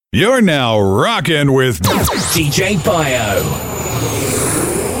You're now rocking with DJ Bio.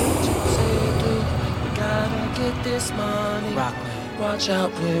 Gotta get this money. Watch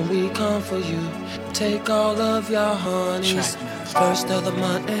out when we come for you. Take all of your honeys. First of the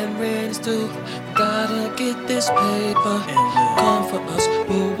month and rent's due. Gotta get this paper. Come for us,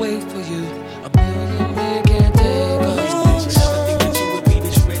 we'll wait for you. A million men can't take us.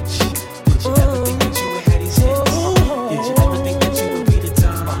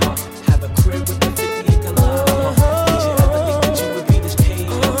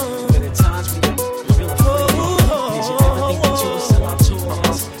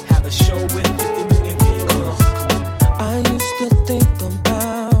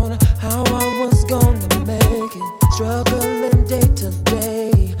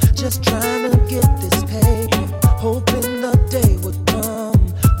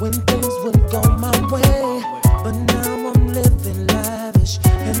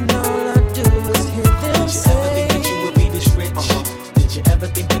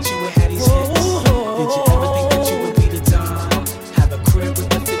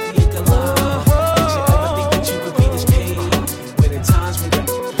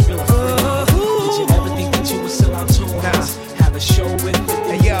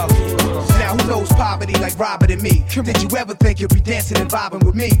 Did you ever think you'd be dancing and vibing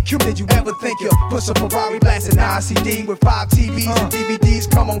with me? Did you ever think you'll push a Ferrari blasting CD with 5 TVs and DVDs?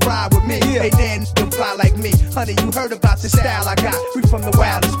 Come on, ride with me. Hey, Dan, don't fly like me. Honey, you heard about the style I got. We from the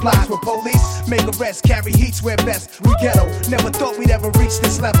wildest blocks where police make arrests, carry heats, wear vests. We ghetto, never thought we'd ever reach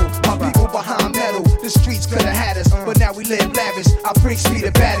this level. Our people behind metal, the streets could have had us, but now we live lavish. Our freaks be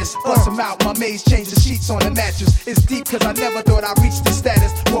the baddest. Bust them out, my maids change the sheets on the mattress. It's deep cause I never thought I'd reach this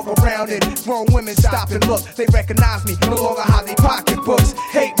status. Walk around it, grown women stop and look. They recognize me, no longer hide they pocketbooks.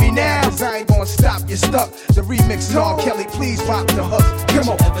 Hate me now, cause I ain't gonna stop, you're stuck. The remix is all Kelly, please rock the hook. Come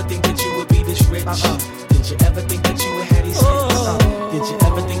on. Did you ever think that you would be this rich? Did you ever think that you would have these hits? Did you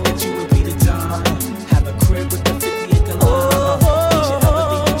ever think that you would be the Don? Have a crib with the 50-acre lawn? Did you ever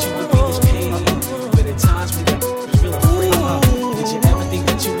think that you would be this paid? But at times we got real afraid. Did you ever think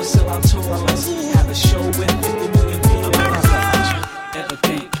that you would sell out tours? Have a show with 50 million people? Did you ever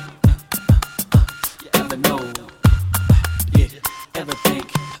think? You ever know? Ever think?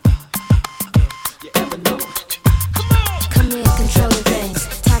 You ever know? Come here, control the things.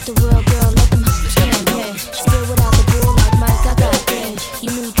 Talk the real girl, let them stand here. Still without the bull like Mike, I got game.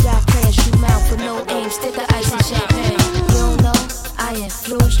 You need drive players, shoot mouth with no aim. Stick the ice and champagne. You don't know, I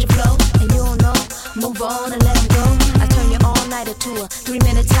influence your flow. And you don't know, move on and let him go. I turn you all nighter to a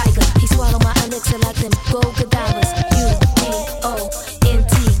 3-minute tiger. He swallow my elixir like them gold godivas.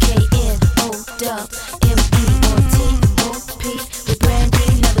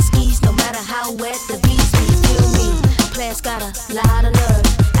 Got a lot of nerve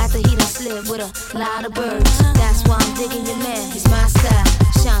after he done slid with a lot of birds. That's why I'm digging your man, he's my style.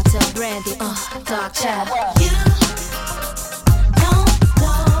 Chantel Brandy, dark child. You don't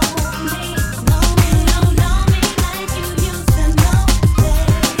know me, don't know me like you used to know,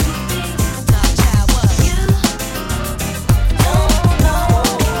 baby. Dark child, what? You don't know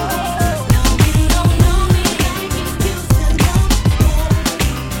me, don't know me like you used to know, baby.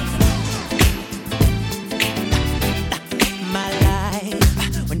 My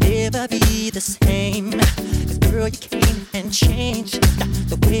life will never be the same. 'Cause girl, you came and changed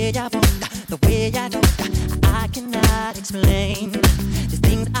the way I want, the way I know. I cannot explain the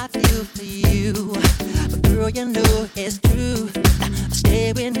things I feel for you. But girl, you know it's true.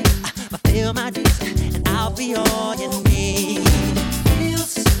 Stay with me, fulfill my dreams, and I'll be all you need.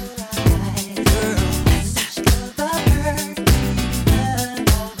 Feels so right, girl.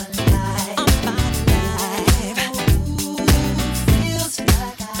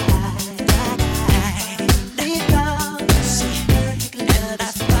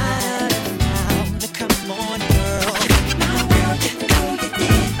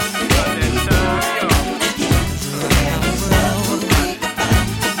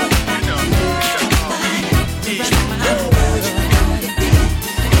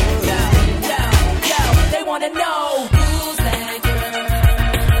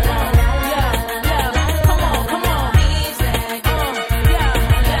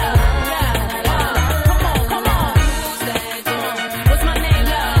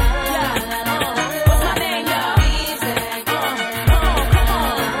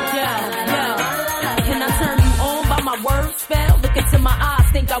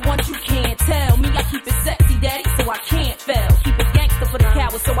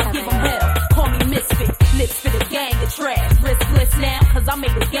 I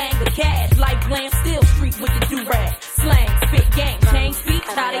made a gang of cash. Like glam, still street with the do-rag. Slang, spit, gang, change feet,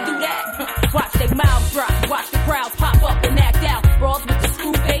 how they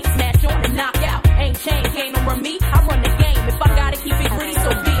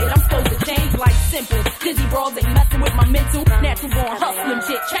hustling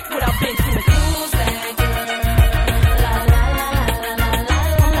shit. Check what I've been through. Who's that girl? La la la la la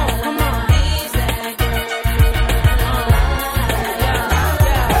la la. Come on, who's that girl?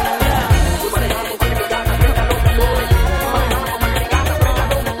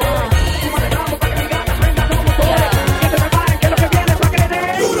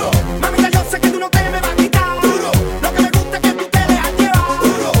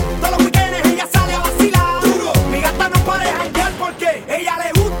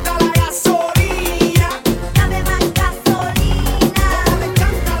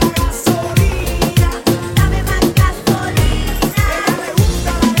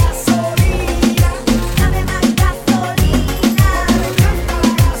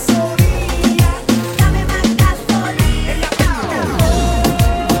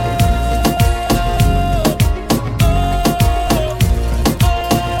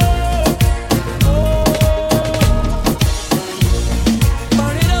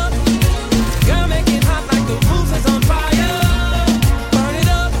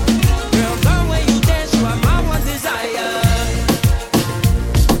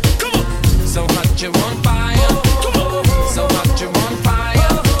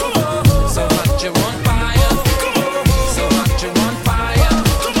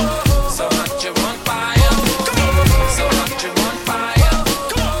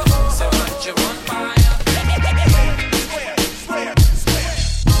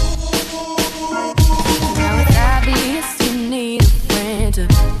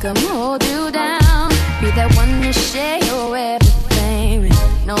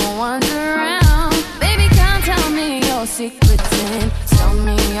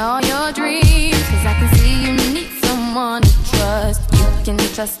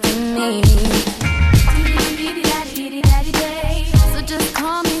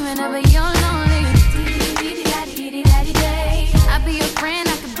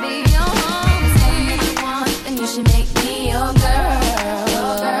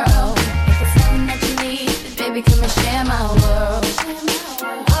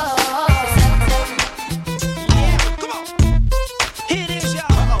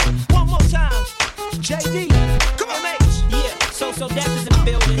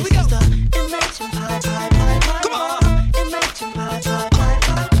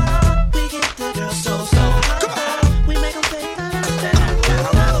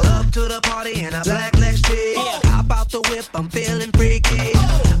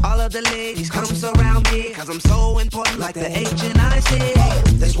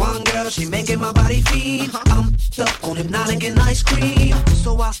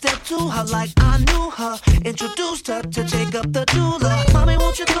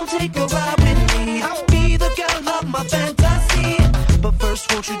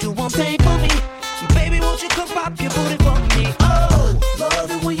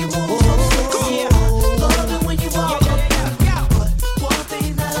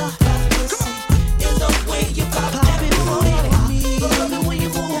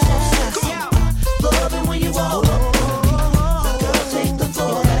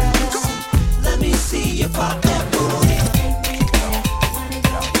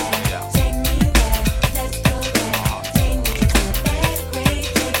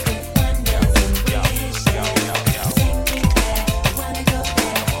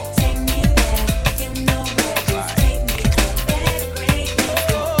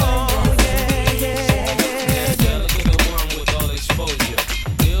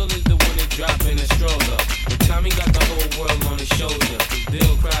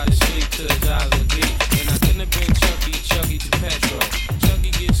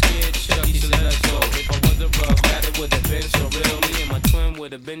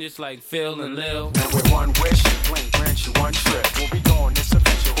 Like Phil and Lil. And with one wish, blink, grant you one trip. We'll be going this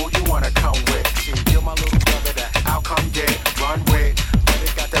adventure. Who you wanna come with? See, you're my little brother that I'll come get, run with. But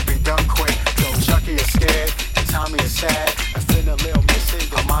it got to be done quick. Yo, Chucky is scared, and Tommy is sad. And Finn a little missing,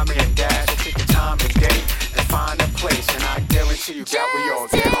 but mommy and dad. So pick a time and date and find a place. And I guarantee you that we all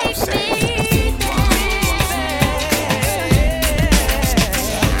get home safe.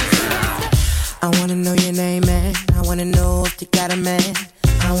 I wanna know your name, man. I wanna know if you got a man.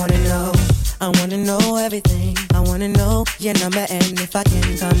 I wanna know everything. I wanna know your number and if I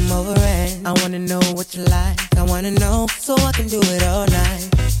can come over and I wanna know what you like. I wanna know so I can do it all night.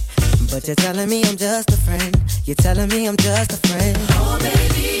 But you're telling me I'm just a friend. You're telling me I'm just a friend. Oh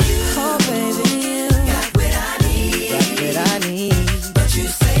baby, you got what I need. Got what I need. But you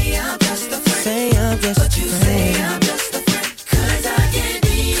say I'm just a friend. Say I'm just a friend. But you say I'm just a friend. 'Cause I can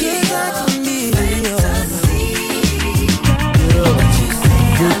be yours.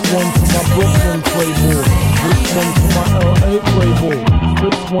 This one for my Brooklyn Playboy. This one for my LA Playboy.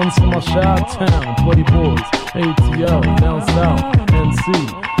 one's for my Chi-Town, Buddy Boys, ATL, down south, NC,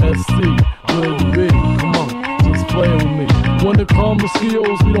 SC, where you be? Come on, just play with me. When it comes to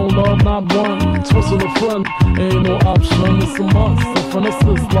skills, we don't love not one. Twisting a friend, ain't no option, it's a must. The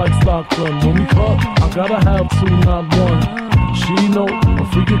finesse like Stockton. When we cut, I gotta have two, not one. She know a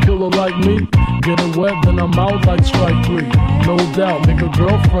freaky killer like me. Getting wet, then I'm out like strike three. No doubt, make a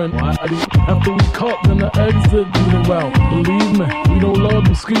girlfriend. After we cut, then the exit do the route. Believe me, we don't love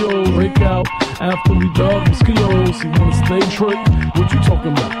mosquitoes. Break out after we dug mosquitoes. You wanna stay trick? What you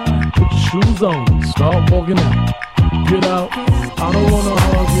talking about? Put your shoes on, start walking out. Get out, I don't wanna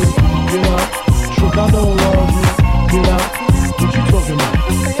hug you. Get out, trick, I don't love you. Get out, what you talking about?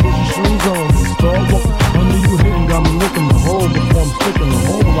 Put your shoes on, start walking. I know you hitting, got me licking the hole before I'm sticking the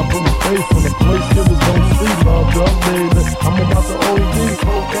hole. I put my face in the place killers don't see. Love up, baby. I'm about to OD,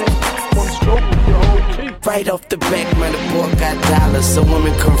 okay? One stroke with your whole key. Right off the back, man, the boy got dollars, so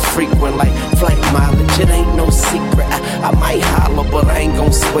women come frequent like flight mileage. It ain't no secret. I might holler, but I ain't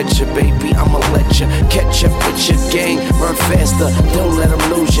gon' sweat you, baby. I'ma let you catch up with your gang. Run faster, don't let them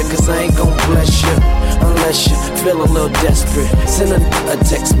lose you, cause I ain't gon' bless you unless you feel a little desperate. Send a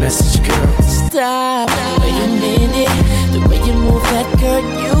text message, girl. Stop, wait a minute. The way you move that girl,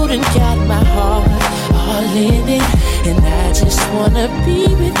 you done got my heart all in it. And I just wanna be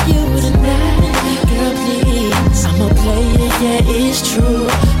with you tonight. Girl, please, I'm a player, yeah, it's true,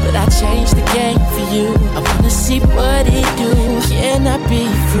 but I changed the game for you. I wanna see what it do. Can I be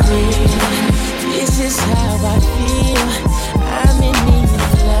free? This is how I feel. I'm in need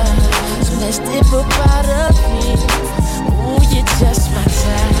of love, so let's dip up out of me. Ooh, you're just my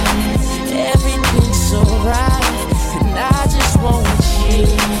type. Everything's so right, and I just want you.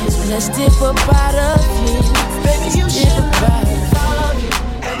 So let's dip up out of here. Baby, you should love you.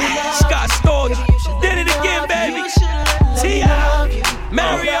 Scott Storch, did it again, baby. T.I.,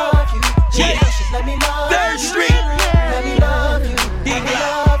 Mario, yeah, 3rd Street,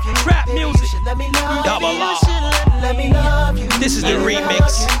 D-Block, rap music, double R. This is the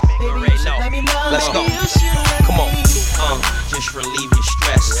remix. Let's go. Come on. Just relieve your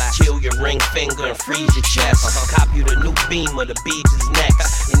stress. Chill your ring finger and freeze your chest. Cop you the new Beamer, the beads is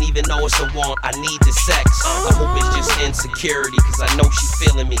next. And even though it's a want, I need the sex. I hope it's just insecurity, cause I know she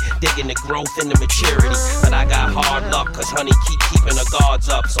feeling me. Digging the growth and the maturity. But I got hard luck, cause honey keeping her guards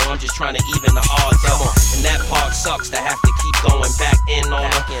up. So I'm just trying to even the odds up. And that part sucks to have to keep going back in on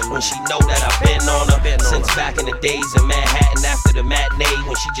her, when she know that I've been on her since back in the days in Manhattan after the matinee.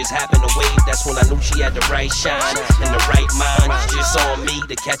 When she just happened to wave, that's when I knew she had the right shine and the right mind. It's just on me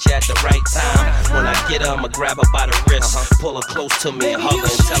to catch her at the right time. When I get her, I'ma grab her by the wrist, pull her close to me and hug her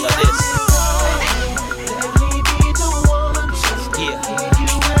and tell her this. Yeah.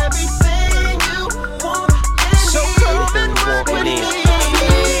 So everything you want me in.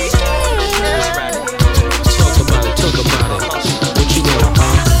 Talk about it. What you know,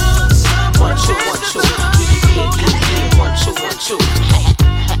 huh? 1, 2, 1, 2. Yeah. 1, 2, 1, 2.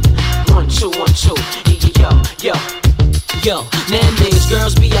 1, 2, 1, 2. Yo, nowadays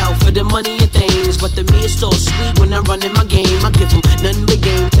girls be out for the money and things, but to me it's so sweet when I'm running my game. I give them nothing but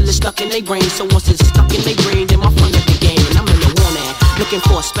game till it's stuck in their brain. So once it's stuck in their brain, then my front of the game. And I'm in the warning, looking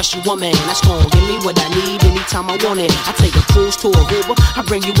for a special woman that's gon' give me what I need anytime I want it. I take a cruise to Aruba, I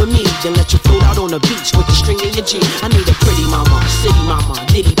bring you with me, then let you float out on the beach with the string in your G. I need a pretty mama, city mama,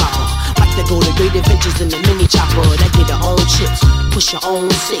 diddy bopper. Like to go to great adventures in the mini chopper. That get her own chips, push your own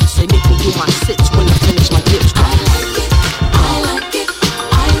six, and make me do my sits when I finish my dips. I like it. I like it,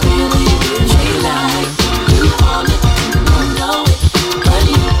 I really, really like it. You want it, you know it, but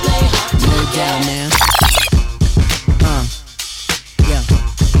you play hard to get now. Yeah,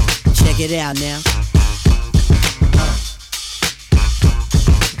 check it out now.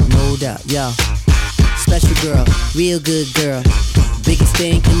 No doubt, yo. Special girl, real good girl. Biggest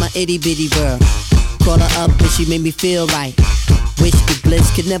thing in my itty bitty world. Call her up and she made me feel right. Wish the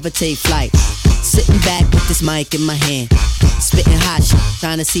bliss could never take flight. Sitting back with this mic in my hand, spitting hot shit,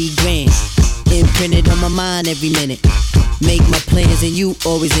 trying to see grand. Imprinted on my mind every minute. Make my plans and you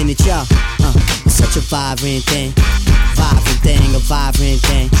always in it, y'all. It's such a vibrant thing. A vibrant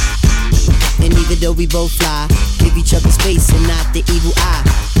thing. And even though we both fly, give each other space and not the evil eye.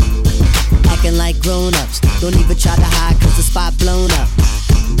 Acting like grown-ups, don't even try to hide cause the spot blown up.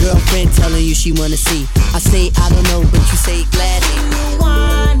 Girlfriend telling you she wanna see. I say I don't know, but you say gladly.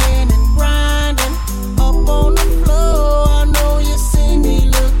 Whining and grinding up on the floor. I know you see me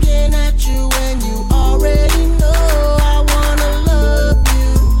looking at you and you already know I wanna love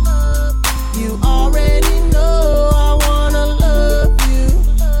you. You already know I wanna love you.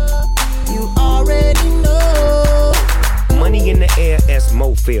 You already know. Money in the air, S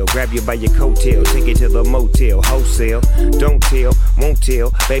Mofield. Grab you by your coattail, take you to the motel, wholesale. Don't tell, won't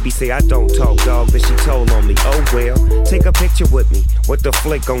tell. Baby say I don't talk, dog, but she told on me. Oh well, take a picture with me. What the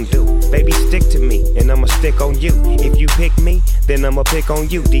flick gon' do? Baby, stick to me, and I'ma stick on you. If you pick me, then I'ma pick on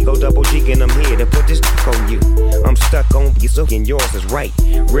you. D-O double G, and I'm here to put this on you. I'm stuck on you, so and yours is right.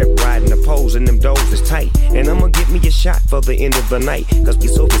 Rip riding the poles, and them doors is tight. And I'ma get me a shot for the end of the night. Cause we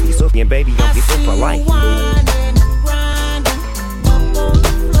so, and baby, don't be so polite.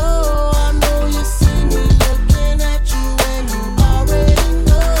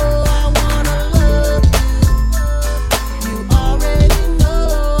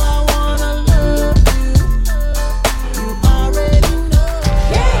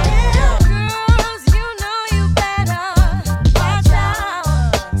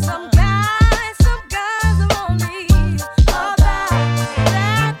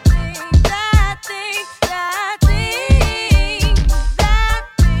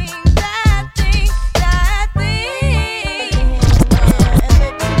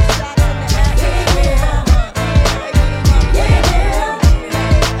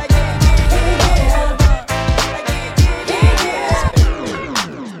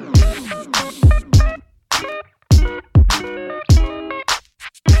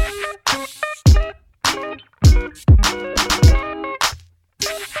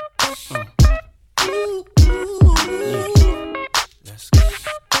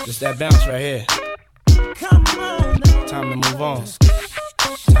 That bounce right here. Time to move on.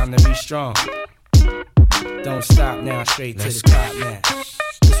 Time to be strong. Don't stop now, straight to the top now.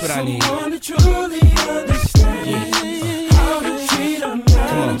 That's what I need. Come on, that's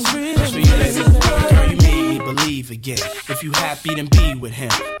for you, baby. Girl, you made me believe again. If you happy, then be with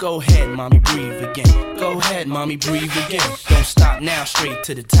him. Go ahead, mommy, breathe again. Go ahead, mommy, breathe again. Don't stop now, straight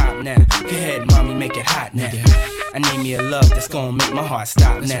to the top now. Go ahead, mommy, make it hot now. I need me a love that's gonna make my heart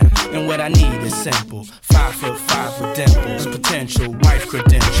stop now. And what I need is simple. 5'5" with dimples, potential wife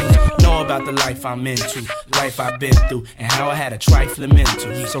credentials. Know about the life I'm into, life I've been through, and how I had a trifling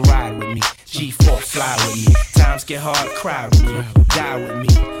mental. So ride with me, G4 fly with me. Times get hard, cry with me, die with me.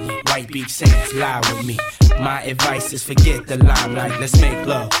 White Beach Sands, lie with me. My advice is forget the limelight. Let's make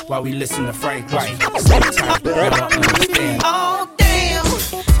love while we listen to Frank White. Stay tight, you don't understand. Oh damn,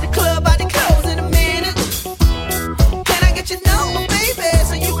 the club about to close in a minute. Can I get your number, baby,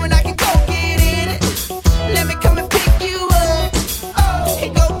 so you and I can go get in it? Let me come and pick you up,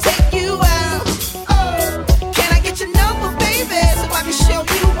 and go take you out. Can I get your number, baby, so I can show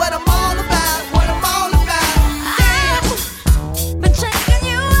you what I'm all about, what I'm all about? Damn, been checking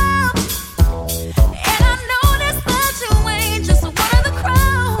you out, and I noticed that you ain't just one of the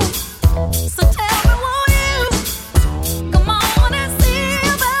crowd. So tell me, won't you come on and see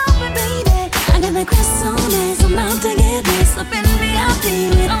about me, baby? I got the Chris on this, I'm out to get this up in VIP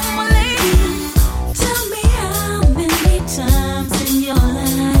with all my ladies. Tell me how many times in your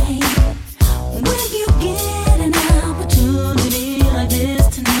life will you get an opportunity like this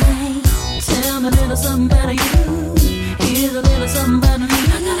tonight? Tell me a little something about you. Here's a little something about me. I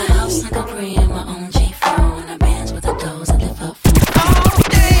got a house like a pre in my own G4, and a Benz with the doors I live up from. Oh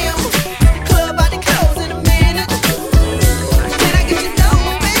damn, the club about to close in a minute. Can I get your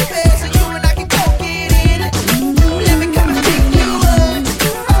number, baby, so you and I can go get in it? Let me come and pick you up,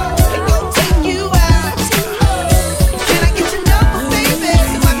 and go take you out. Can I get your number, baby,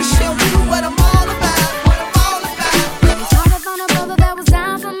 so I can show you what I'm all about, what I'm all about? Thought I found a brother that was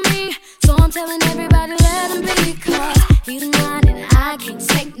down for me, so I'm telling everybody let him be, 'cause he's mine and I can't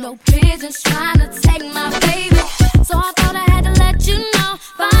take no pigeons trying to take my baby. So I thought I had to let you know,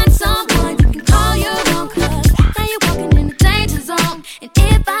 find someone you can call your own, 'cause now you're walking in the danger zone, and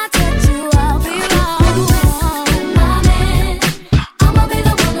if I touch you, I'll be wrong. My man, I'ma be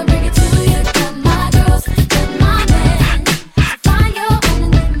the one to bring it to you. Got my girls, got my man. Find your own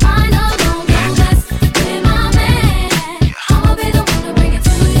and leave mine alone. Don't mess with my man. I'ma be the one to bring it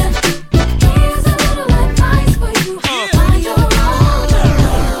to you. Here's a little advice for you. Find your own.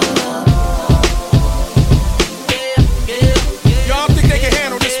 Yeah, yeah.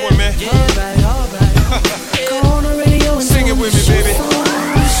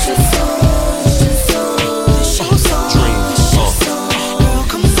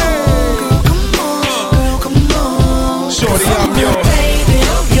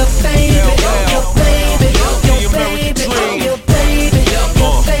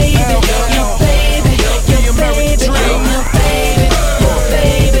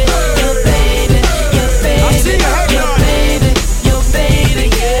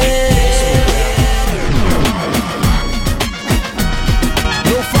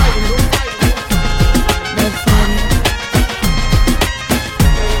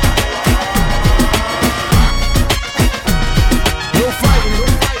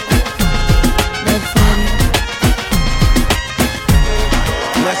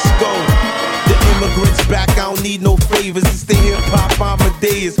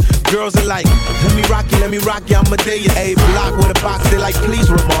 girls are like, let me rock you, I'ma dare you. A block with a box, they like,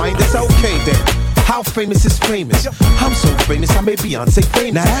 please rewind. It's okay then. How famous is famous? I'm so famous, I made Beyonce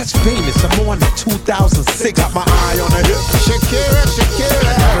famous. Now that's famous, I'm on the 2006. Got my eye on her hip. Shakira, Shakira.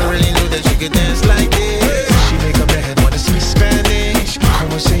 I never really knew that she could dance like this. She make up her head wanna speak Spanish.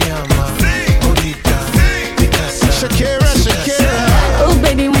 Como se llama? Bonita. Shakira, Shakira. Oh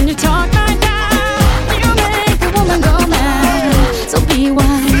baby, when you talk like that, you make a woman go mad. So be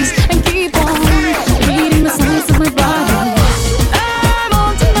wise and keep on reading the signs of my body. I'm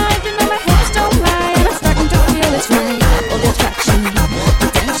on tonight, you know my hips don't lie, and I'm starting to feel it's right. All the attraction, the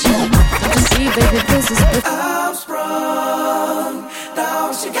tension. Don't you see, baby, this is the I'm sprung,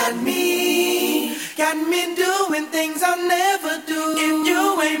 dog, she got me doing things I'll never do. If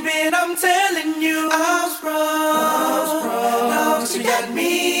you ain't been, I'm telling you, I'm sprung, dog, she got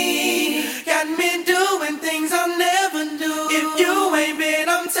me doing things I'll never do. If you ain't been,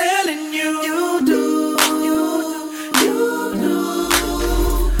 I'm telling you, you do.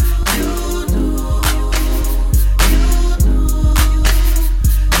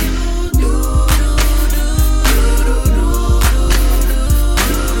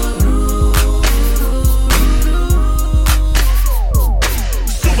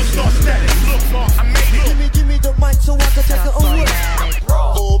 So I can take her away.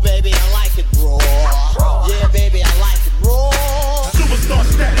 Oh baby, I like it raw. Yeah, baby, I like it raw. Superstar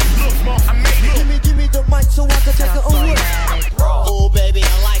status, look, ma, I made it. Give me the mic so I can take her away. Oh baby,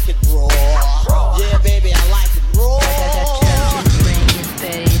 I like it raw. Yeah, baby, I like it raw. Bring it,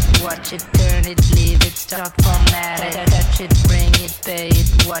 pay it, watch it, turn it, leave it, start formatted. Touch it, bring it, pay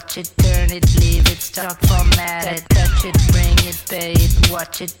it, watch it, turn it, leave it, start formatted. Touch it, bring it, pay it,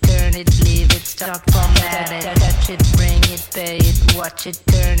 watch it, turn it, leave it, start formatted. Touch it, bring it, pay it, watch it,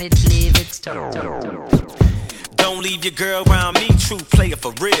 turn it, leave it, start. Don't leave your girl around me, true player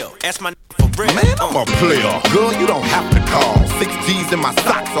for real. Ask my for real. Man, I'm a player. Girl, you don't have to call. 6 G's in my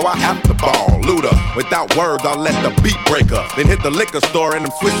socks, so I have to ball. Luda, without words, I'll let the beat breaker. Then hit the liquor store and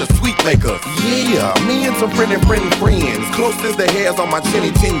them switch the sweet makers. Yeah, me and some friends. Close as the hairs on my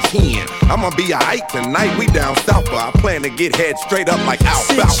chinny chin chin. I'ma be alright tonight, we down south. I plan to get head straight up like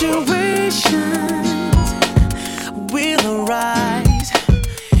alfalfa. Situations will arise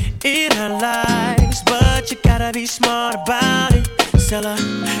in our lives, but you gotta be smart about it. Celebrations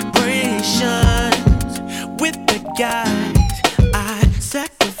with the guys I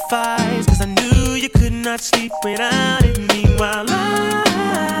sacrificed, cause I knew you could not sleep without it. Meanwhile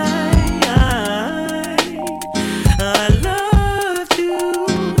I loved you,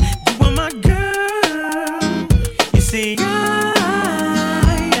 you were my girl. You see I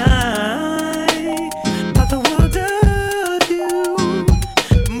thought the world of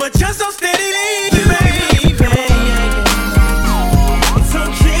you, but you're so steady, baby. It's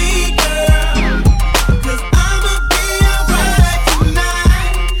okay, girl, cause I'ma be alright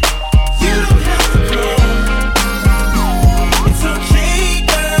tonight. You don't have to cry. It's okay,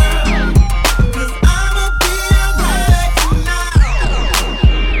 girl, cause I'ma be alright tonight.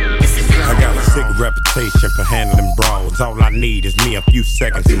 I got a sick reputation for handling brawls. All I need is me a few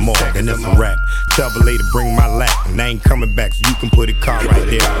seconds or more, then it's a rap. Tell the lady bring my lap, and I ain't coming back, so you can put a car right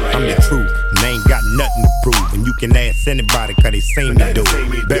there. I'm the truth, and they ain't got nothing to prove. And you can ask anybody, cause they seen me do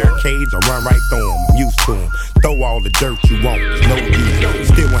it. Barricades, I run right through them, I'm used to them. Throw all the dirt you want, there's no use.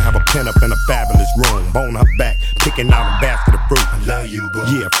 Still won't have a pen up in a fabulous room. Bone her back, picking out a basket of fruit. I love you, boo.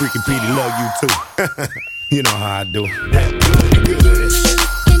 Yeah, freaking Petey love you too. You know how I do. That good.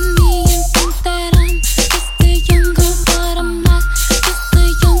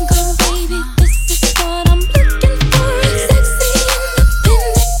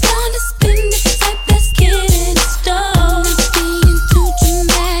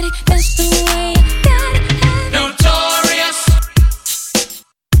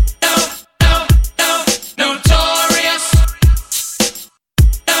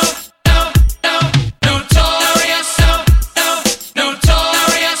 No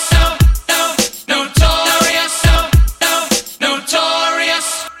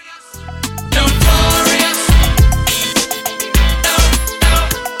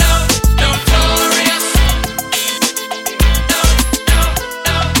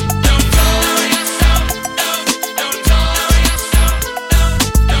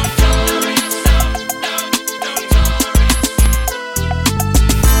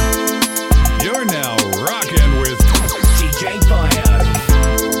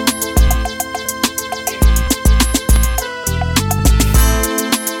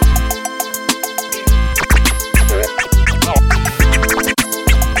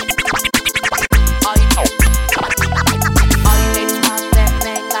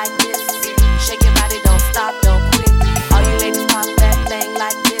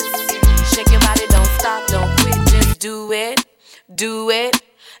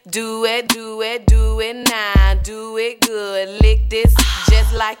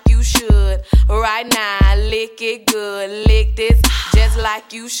like you should. Right now, lick it good. Lick this just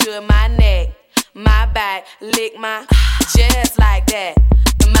like you should. My neck, my back, lick my just like that.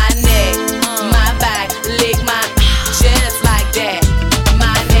 My neck, my back, lick my just like that.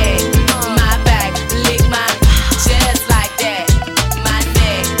 My neck, my back, lick my just like that. My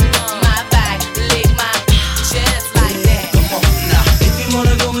neck, my back, lick my just like that. Come on now, if you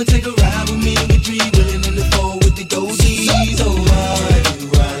wanna go and take a ride with me, we three willing in the four with the goldies. Oh, ride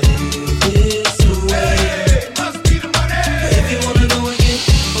this way. If you wanna go and get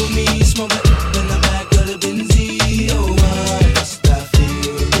for me, smoke it in the back of the Benzie. Oh, why must I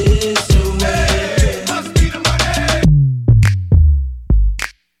feel this way?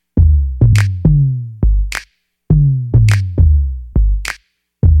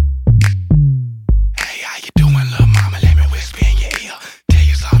 Hey, how you doing, little mama? Let me whisper in your ear. Tell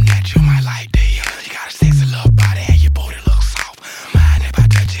you something that you might like to hear. You got a sexy little body and your booty looks soft. Mind if I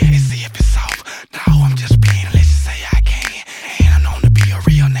touch it and see if it's soft? No, I'm just playing unless you say I can. And I'm known to be a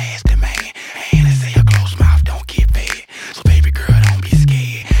real nasty man. And they say a closed mouth don't get fed. So baby girl, don't be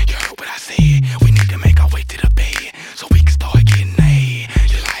scared. You heard what I said. We need to make our way to the bed so we can start getting ahead.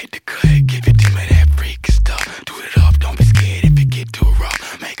 You like the cut, give it to me that freaky stuff. Do it up, don't be scared if it get too rough.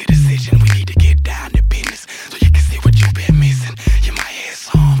 Make a decision, we need to get down to business so you can see what you've been missing. You might have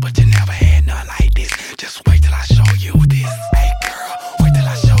some, but you never had none like this. Just wait till I show you this. Hey girl, wait till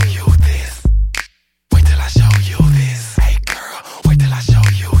I show you this. Wait till I show you this. Hey girl, wait till I show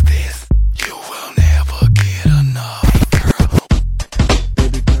you this. You will never get enough.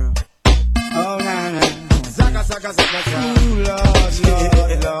 Oh, nah, nah. Zaka, zaka, zaka, zaka. Ooh, Lord,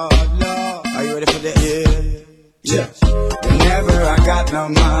 Lord, Lord, Lord. Are you ready for this? Yeah. Whenever I got no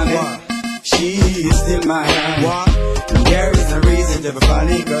money, she is still my honey. And there is a reason to be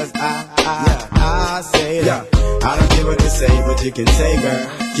funny, cause I say that. I don't care what you say, but you can say, girl.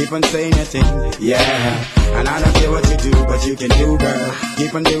 Keep on saying your thing, yeah. And I don't care what you do, but you can do, girl.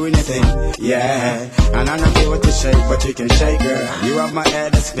 Keep on doing your thing, yeah. And I don't care what you shake, but you can shake, girl. You have my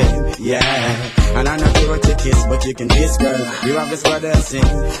head to spin, yeah. And I don't care what you kiss, but you can kiss, girl. You have this word that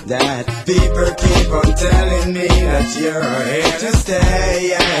sings that people keep on telling me that you're here to stay,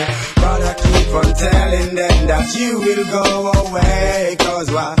 yeah. But I keep on telling them that you will go away.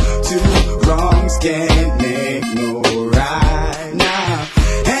 Cause why? Two wrongs can't make no right now.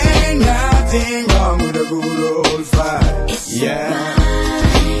 Ain't nothing wrong with a good old fight, yeah.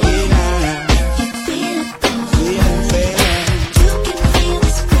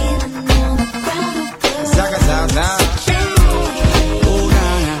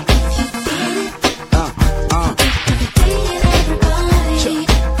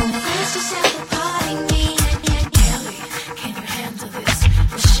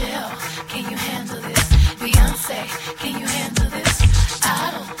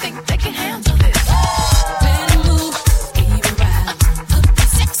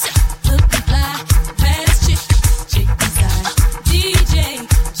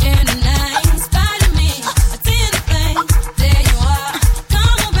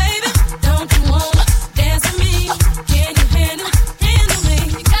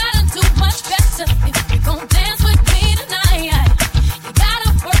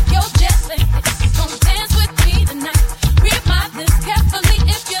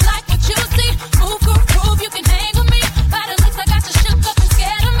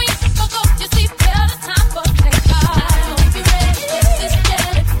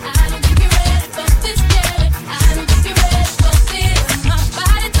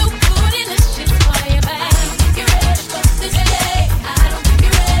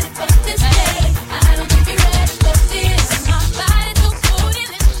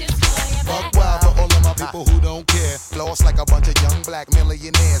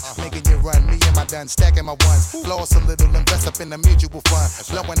 Stacking my ones, lost a little, invest up in the mutual fund.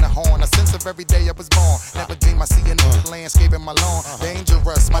 Blowing the horn, a sense of every day I was born. Never dream I see another landscape in my lawn.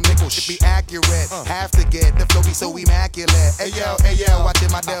 Dangerous, my nickel should be accurate. Have to get the flow be so immaculate. Hey yo, watching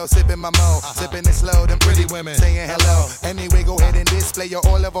my dough, sipping my mo, sipping it slow. Them pretty women saying hello. Anyway, go ahead and display your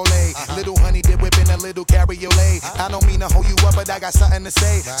olive olay. Little honey dip whipping a little cabriolet. I don't mean to hold you up, but I got something to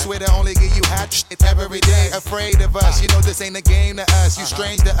say. Swear to only give you hot shit every day. Afraid of us, you know this ain't a game to us. You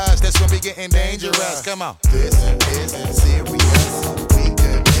strange to us, that's when we getting dangerous. Come on. This is serious. We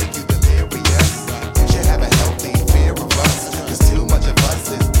could make you delirious. You should have a healthy fear of us. Cause too much of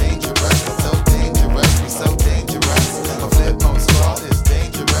us is dangerous. So dangerous, we so dangerous. A flip mode squad is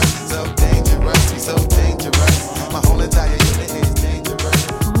dangerous. So dangerous, we so dangerous. My whole entire unit is dangerous.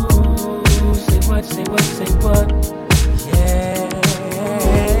 Ooh, say what, say what, say what? Yeah,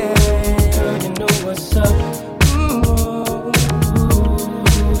 girl, you know what's up. Ooh,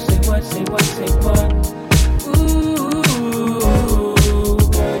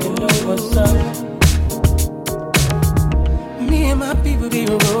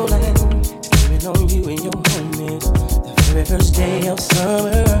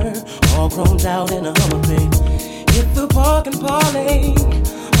 chromed out in a Hummer, babe. Hit the park and parlay.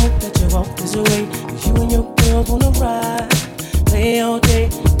 Hope that you walk this way. 'Cause you and your girl wanna ride. Play all day,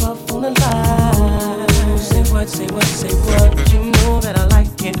 puff on the line. Say what, say what, say what. You know that I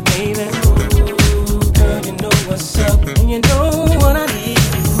like it, baby. Girl, you know what's up, and you know what I need.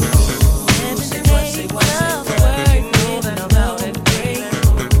 Say what, say what, say what. You know that I'm out at break.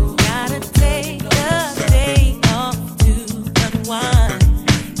 Gotta take a day off to unwind.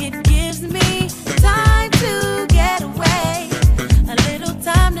 It gives me time to get away. A little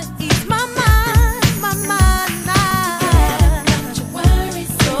time to ease my mind, my mind. Don't you worry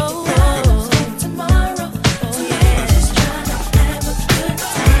so much tomorrow. Oh yeah, just trying to have a good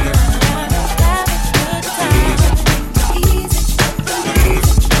time. Have a good time. Easy,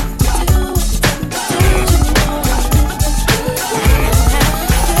 easy, do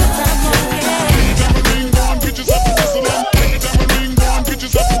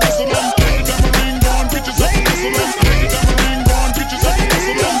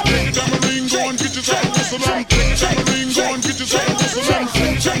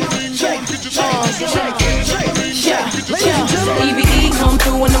it, EVE come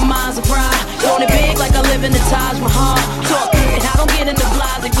through in the minds of pride. Doing it big like I live in the Taj Mahal. Talk and I don't get in the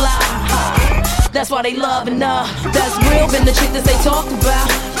blase blah. That's why they loving that's real, been the chick that they talk about.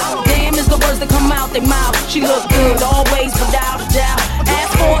 Damn is the words that come out their mouth. She look good always without a doubt.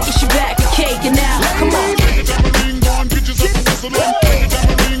 Ask for it, she back a cake and now. Come on.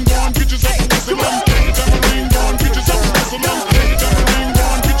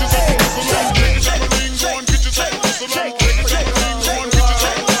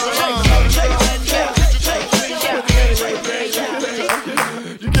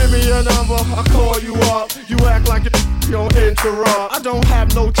 Number, I call you up. You act like you don't interrupt. I don't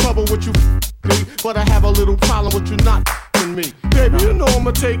have no trouble with you, me, but I have a little problem with you not me. Baby, you know I'ma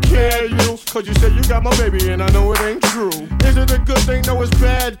take care of you. 'Cause you said you got my baby and I know it ain't true. Is it a good thing? No, it's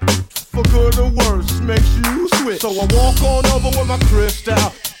bad. For good or worse, makes you switch. So I walk on over with my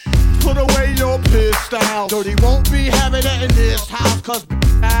crystal. Put away your pistol. Dirty won't be having it in this house. 'Cause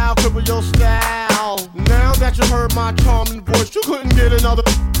I'll cripple your style. Now that you heard my charming voice, you couldn't get another.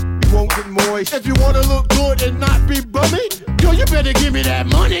 Won't get moist. If you wanna look good and not be bummy, yo, you better give me that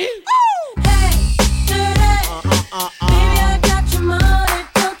money. Hey, dirty. Baby, I got your money,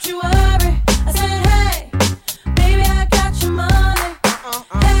 don't you worry. I said, hey, baby, I got your money.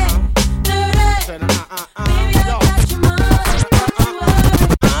 Hey, dirty. Baby, I got your money, don't you worry. I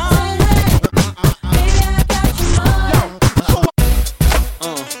said, hey, baby, I got your money.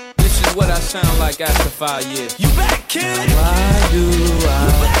 This is what I sound like after 5 years. You back, kid? Why do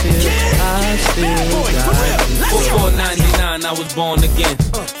I still got you? Before 99, I was born again.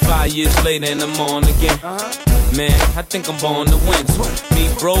 5 years later, and I'm on again. Man, I think I'm born to win. Me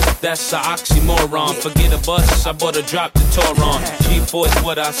broke, that's an oxymoron. Forget a bus, I bought a drop to Toron. G4 is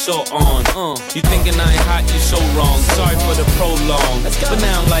what I saw on. You thinking I ain't hot, you're so wrong. Sorry for the prolong, but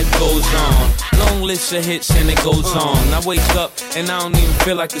now life goes on. Long list of hits and it goes on. I wake up and I don't even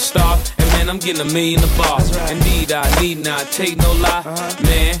feel like a star. And man, I'm getting $1 million a bar. Indeed, I need not take no lie.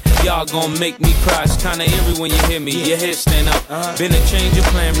 Man, y'all gon' make me cry. It's kinda eerie when you hear me, your head stand up. Been a change of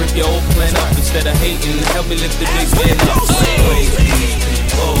plan, rip your old plan up. Instead of hating, help me lift the big man up. Wait,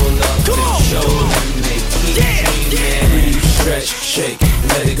 hold up and show them they keep me, man. Breathe, stretch, shake,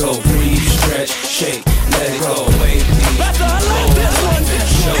 let it go. Breathe, stretch, shake, let it go. Wait, Better, I like this one.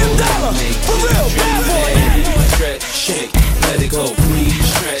 M Dollar, for real, bad boy. breathe, stretch, shake, let it go. Breathe,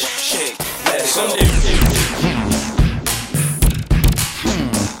 stretch, shake, let it go.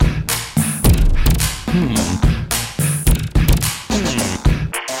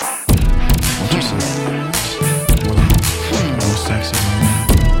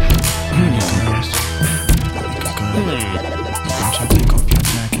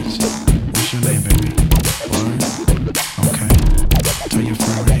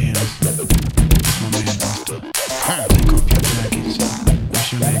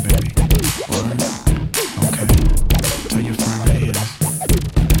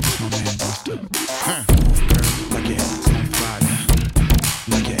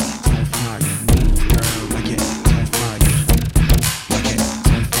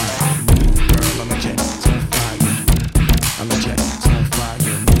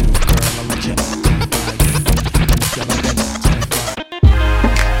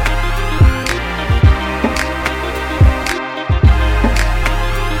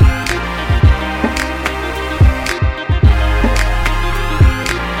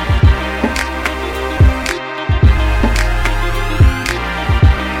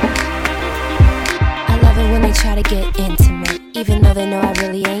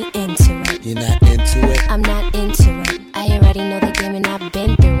 I'm not into it. I already know the game and I've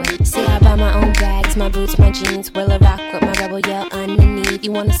been through it. See, I buy my own bags, my boots, my jeans. Will I rock with my rebel yell underneath?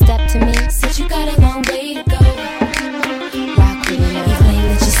 You wanna step to me? Said you got a long way to go. Rock with me now. You claim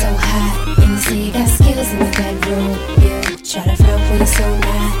that you're so hot, and you say you got skills in the bedroom. You try to front when you're so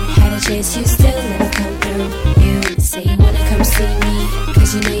not. Had a chance, you still never come through. You say you wanna come see me,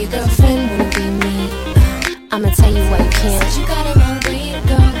 cause you know your girlfriend wanna be me. I'ma tell you why you can't. Said you got a long way to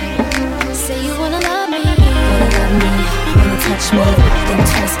go. Say you wanna love me, wanna touch me, then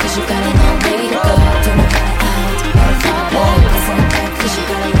trust, cause you got a long way to go. Don't know how to act, or fall back, cause I'm back, cause you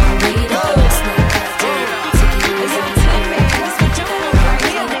got a long way to go. Snap back down, take it easy, take it back, cause you got a long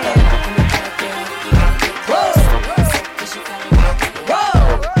way to go. I'm a bad girl, cause you got a long way to go.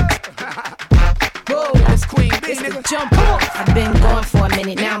 Whoa, it's Queen B, nigga, jump off. I've been gone for a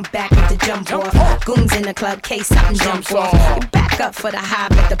minute, now I'm back with the jump off. Goons in the club, case something jump off. You back up for the high,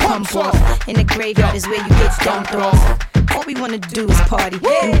 but the pump off. In the graveyard is where you get dumped off. All we wanna do is party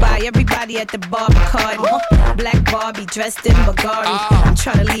and buy everybody at the bar Bacardi. Black Barbie dressed in Bulgari. I'm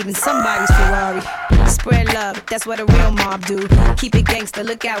tryna leave in somebody's Ferrari. Spread love, that's what a real mob do. Keep it gangster,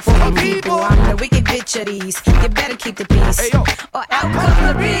 look out for the people. I'm the wicked bitch of these. You better keep the peace, or out come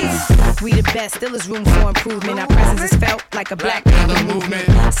the beast. We the best, still is room for improvement. Our presence is felt like a black people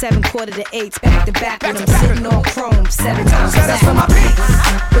movement. 7 quarter to 8, back to back with them sitting on chrome 7 times. That's for my beats.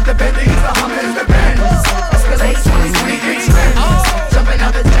 With the Bentley, the Hummers, the Benz. Escalade 23 inch rims. Jumping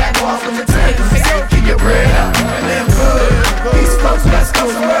out the Jaguars with the Timbs. Keep your bread up and live good. East Coast, West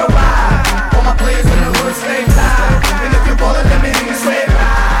Coast, and worldwide. All my players in the hood stay fly. And if you're ballin', let me hear you say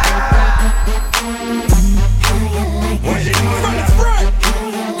ride. What you doing from the front?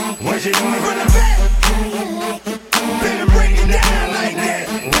 What you doing from the back? Better break it down like that.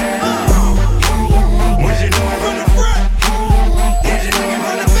 What you doing from the front? What you doing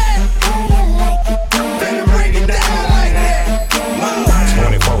from the back? Better break it down like that.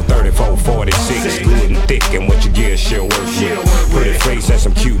 24, 34, 46, good and thick, and what you get, she'll work with. Pretty face and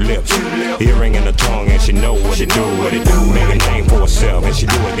some cute lips, earring in the tongue, and she know what to do. Make a name for herself, and she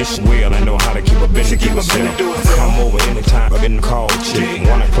do it this well. I know how to keep her busy, keep herself. Come over anytime, I've been called chick.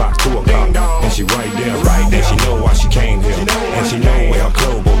 1 o'clock, 2 o'clock, and she right there, and she know why she came here, and she know where her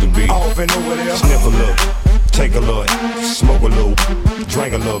clothes supposed to be. Sniff a little, take a look, smoke a little,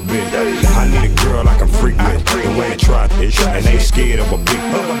 drink a little bit. I need a girl I can freak with, and when they try this, and ain't scared of a beat.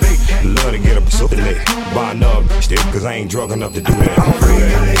 Love to get up so lit, buy another bitch, cause I ain't drunk enough to do that.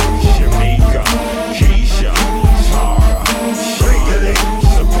 Shamika, Keisha, Tara, Shirley,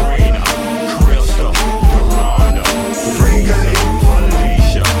 Sabrina, Crystal, Miranda, Freaky,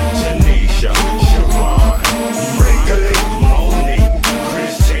 Felicia, Tanisha, Siobhan, Freaky, Monique,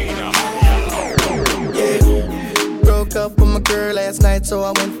 Christina. Yeah, broke up with my girl last night, so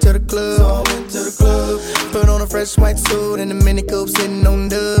I went to the club. Put on a fresh white suit and a mini coupe, sitting on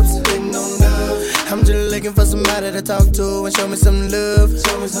dubs. I'm just looking for somebody to talk to and show me some love.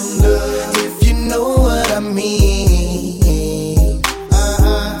 If you know what I mean.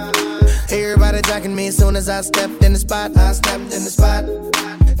 Everybody jacking me as soon as I stepped in the spot.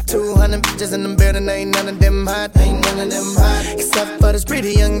 200 bitches in the building, ain't none of them hot. Except for this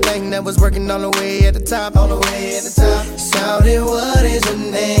pretty young thing that was working all the way at the top. Shouted, what is her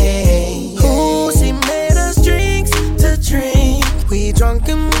name? Ooh, she made us drinks to drink. We drunk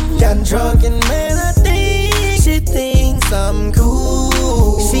and got drunk, and man, I think she thinks I'm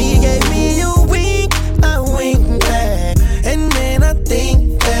cool. She gave me a wink, I winked back, and man, I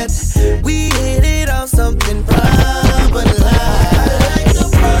think that we hit it off something proper like.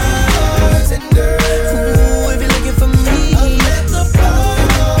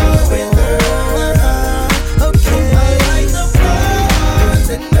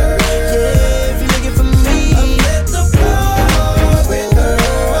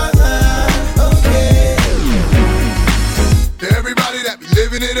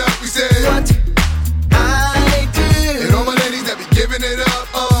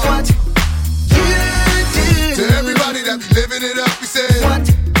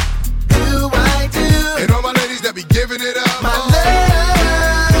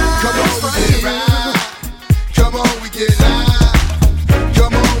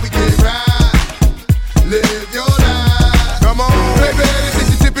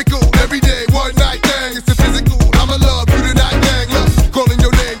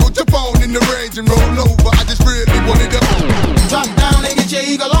 Drop down and get your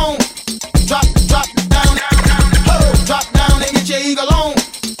eagle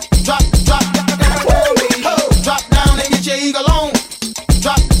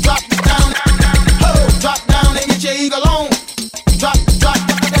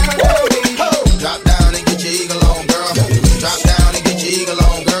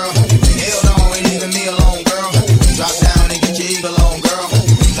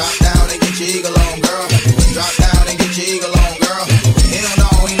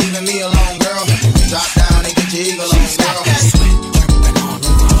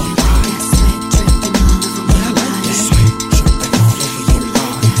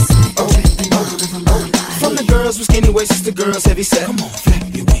the girls heavy set. Come on, flap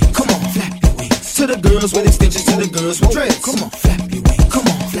your wings. Come on, flap your wings. To the girls with extensions, to the girls with dreads. Come on, flap your wings. Come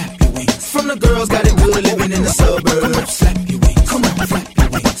on, flap your wings. From the girls got it good living in the suburbs. Come on, flap your wings. Come on, flap your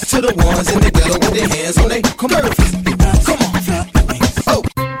wings. To the ones in the ghetto with their hands on their curves. Come on, flap your wings. Oh.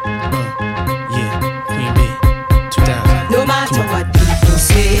 Yeah, Queen B, 2000. No matter what people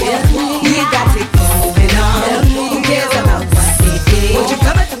say, you got it going on. Who cares about what they say? Won't you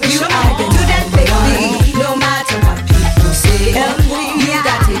come and you I can do that, baby. No matter what people say, you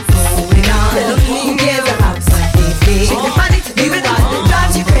got it going on. Who cares about what they say? Shake the body to be with us, it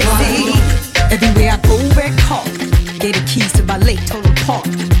drives you crazy. Everywhere I go, red car. Gave the keys to my lake, told them park.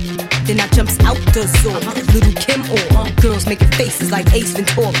 Then I jumps out the door, Little Kim or girls making faces like Ace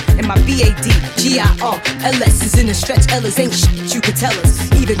Ventura. And my BADGIRLS is in a stretch. Ellis ain't shit, you can tell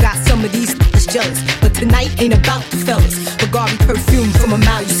us. Even got some of these that's jealous. But tonight ain't about the fellas. Bugatti perfume from a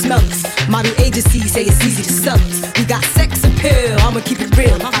mile, you smell us. Model agencies say it's easy to sell us. We got sex appeal, I'ma keep it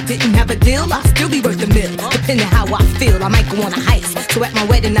real. If I didn't have a deal, I'd still be worth a mill. Depending how I feel, I might go on a heist. So at my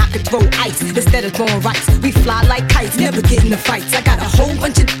wedding I could throw ice instead of throwing rice. We fly like kites, never get in the fights. I got a whole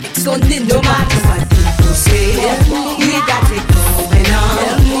bunch of dicks on it, no matter what people say. You got it going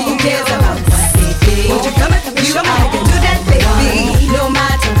on. Who cares about what they say? Won't you come and you I can do that, baby. No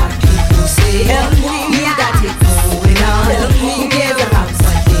matter what people say. You got it going on. Who cares about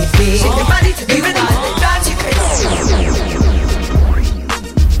what they say? Shake your body to be with us, it drives you crazy.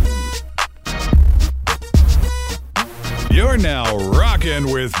 You're now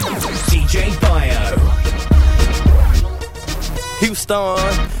rocking with DJ Bio. Houston,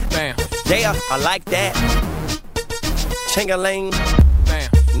 bam, yeah, I like that. Chingaling, bam,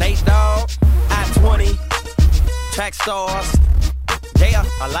 Nate Dogg, I-20, Track Stars, yeah,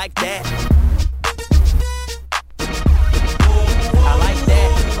 I like that. I like that.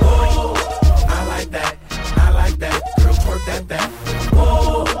 Oh, I like that. I like that. Girl, twerk that back.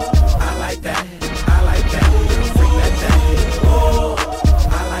 Oh, I like that. I like that. Girl, freak that back. Oh,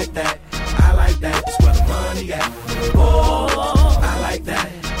 I like that. I like that. That's where the money at. Oh, I like that.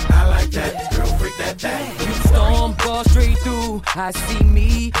 I like that. Girl, freak that back. You storm ball straight through. I see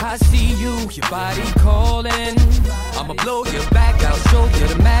me, I see you. Your body calling. I'ma blow your back. I'll show you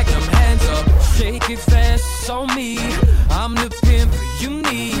the magnum. Hands up, shake it fast on me. I'm the pimp you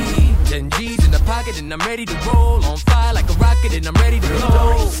need. 10 G's in the pocket and I'm ready to roll. On fire like a rocket and I'm ready to blow.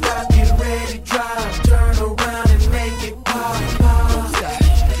 Don't stop, get ready, drive. Turn around and make it pop, pop. Don't stop,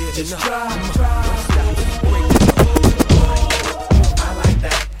 just drive, drive.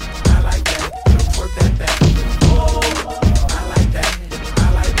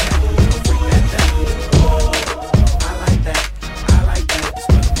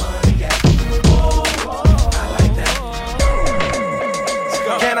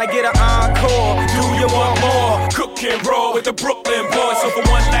 And roll with the Brooklyn boys. So for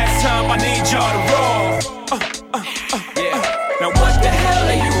one last time, I need y'all to roll. Yeah. Now what the hell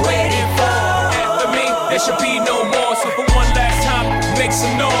are you waiting for? After me, there should be no more. So for one last time, make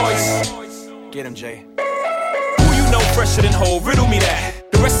some noise. Get him, Jay. Who you know fresher than Ho? Riddle me that.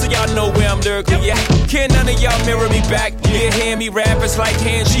 The rest of y'all know where I'm lyrically at. Can none of y'all mirror me back? Yeah, hear me rap, it's like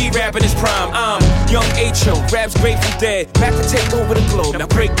Han G rapping his prime. I'm young H.O., raps Grateful Dead. Back to take over the globe, now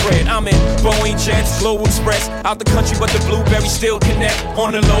break bread. I'm in Boeing Jets, Global Express. Out the country, but the blueberries still connect.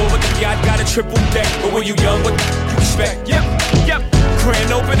 On the low, but the yacht got a triple deck. But when you young, what you expect? Yep.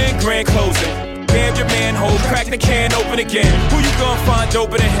 Grand opening, grand closing. Bam your manhole, crack the can open again. Who you gonna find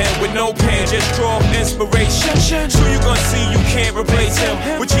open to him with no pen? Just draw inspiration. So you gonna see you can't replace him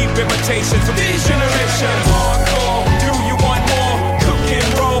with cheap imitations from these generations. Hardcore, do you want more? Cook and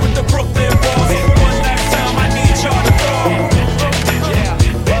roll with the Brooklyn boys. One last time, I need y'all to roll.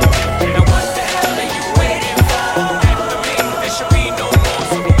 Now what the hell are you waiting for? After me, there should be no more.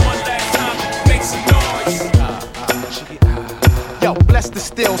 So one last time, make some noise. Yo, bless the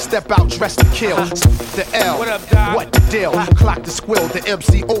still, step out, dress to kill. The L, what up, Doc? What the deal? Clock the squill, the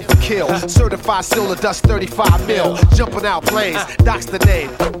MC overkill. Certified seal of dust, 35 mil. Jumping out planes, Doc's the name.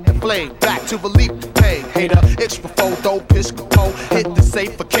 Flame, back to relief the pain. Hater, itch before, dope, piss control. Hit the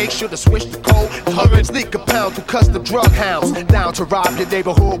safe for cake, should've switched the code. Hurry, sneak a pound through custom drug hounds. Down to rob your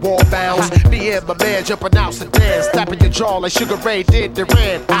neighborhood wall bounds. Me and my man jumping out sedans. Tapping your jaw like Sugar Ray did the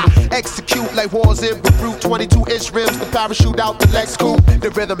Ran. I execute like wars in Beirut. 22-inch rims, the parachute out the Lex coupe.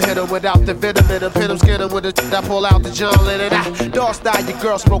 The rhythm hit him without the venom in him. Pin him, skin him with the that pull out the John Lennon. Dog style, your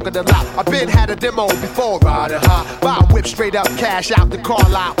girl smoking a lot. I been had a demo before riding high. Buy a whip straight up, cash out the car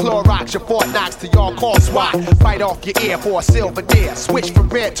lot. Clorox your Fort Knox to y'all call SWAT. Bite off your ear for a silver deer. Switch from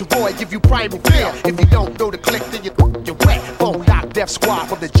red to Roy, give you primal fear. If you don't know the click, then you're wet. Phone doc Death Squad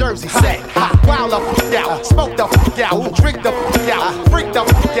from the Jersey set. Wild the fuck out, smoke the fuck out, drink the fuck out, freak the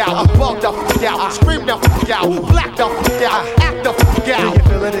fuck out, bug the fuck out, scream the fuck out, black the fuck out, act the fuck out. Do you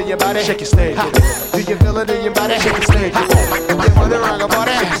feel it in your body? Shake your stage. Do you feel it in your body? Shake your stage. Do you want to rock about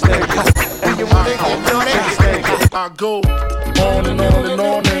it? Shake your stage. Do you want to get on it? Shake your stage. I go on and on and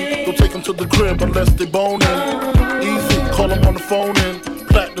on and don't take them to the crib unless they boning. Easy, call them on the phone and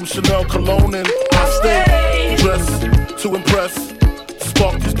platinum Chanel cologne and I stay dressed to impress,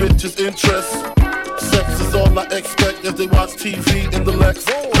 spark these bitches' interest. Sex is all I expect as they watch TV in the Lex.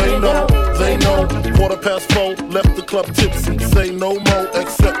 They know, 4:15, left the club tipsy. Say no more,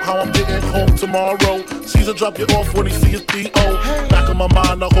 except how I'm getting home tomorrow. Caesar drop you off when he see his P.O. Back in my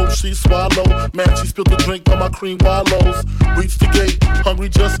mind, I hope she swallow. Man, she spilled the drink on my cream wallows. Reached the gate, hungry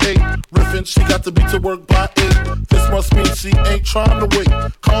just ate. Riffin', she got to be to work by 8. This must mean she ain't trying to wait.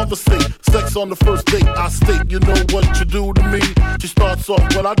 Conversate, sex on the first date. I state, you know what you do to me. She starts off,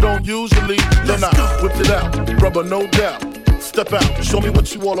 but I don't usually. Then I whipped it out, rubber no doubt. Step out, show me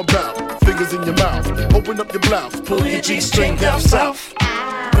what you all about. Fingers in your mouth, open up your blouse, pull your G-string down south.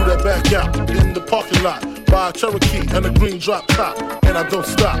 Do that back out in the parking lot. Buy a Cherokee and a green drop top. And I don't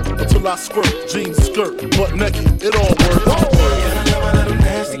stop until I squirt. Jeans, skirt, butt naked, it all works. I love my little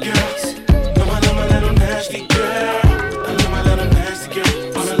nasty girl. Love my little nasty girl. I love my little nasty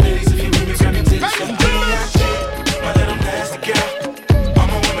girl. All the ladies, if you with me, try to take some D.I.G. My little nasty girl. I'm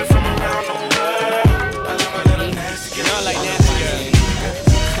a woman from around the world. I love my little nasty girl. I like nasty girl.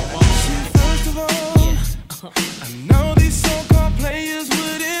 First of all, I know these so-called players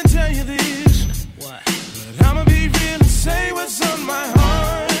wouldn't tell you this. What? But I'ma be real and say what's on my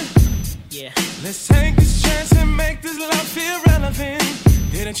heart. Yeah. Let's take this chance and make this love feel relevant.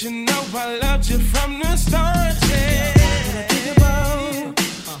 Didn't you know I loved you from the start? Yeah. Think about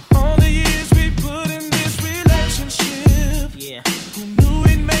all the years we put in this relationship. Yeah. Who knew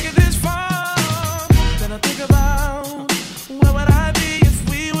we'd make it this far? Then I think about where would I be if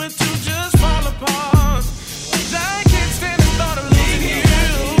we were to just fall apart? I can't stand the thought of leaving you.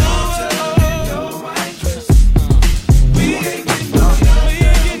 We ain't getting no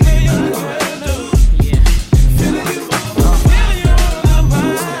younger. Feeling you all the while.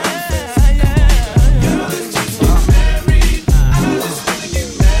 Girl, it's just get married. I just wanna get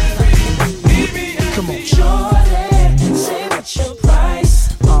married. Come on. Shorty, say what's your price?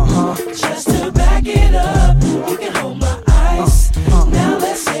 Just to back it up, you can hold my ice. Now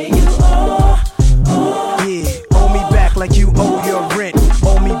let's say you Yeah, owe me back like you owe your rent.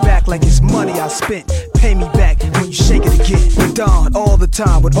 Owe me back like it's money I spent. Pay me back when you shake it again. Dawn all the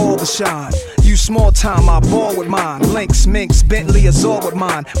time with all the shine. You small time, I ball with mine. Lynx, Minx, Bentley, Azor with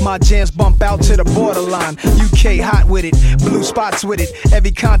mine. My jams bump out to the borderline. UK hot with it, blue spots with it.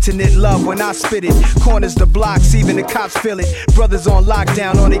 Every continent love when I spit it. Corners the blocks, even the cops feel it. Brothers on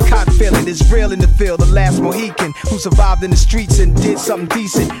lockdown on their cot feeling. It's real in the field, the last Mohican who survived in the streets and did something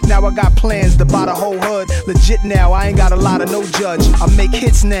decent. Now I got plans to buy the whole hood. Legit now, I ain't got a lot of no judge. I make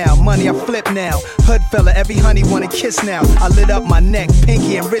hits now, money I flip now. Hood fella, every honey wanna kiss now. I lit up my neck,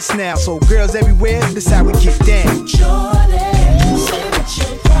 pinky and wrist now. So girls everywhere, this how we get down. Jordan, say what's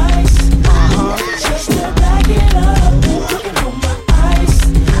your price? Just to back it up, you can hold my ice.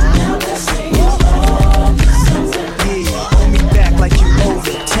 Now let's say you owe something. Yeah, owe me back like you owe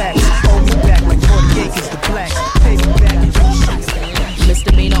the tax. Owe me back like 40 acres to black. Pay me back.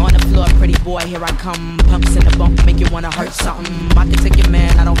 Misdemeanor on the floor, pretty boy, here I come. Punks in the bump, make you wanna hurt something. I can take your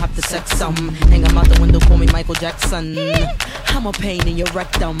man, I don't have to sex some. Hang him out the window, call me Michael Jackson. I'm a pain in your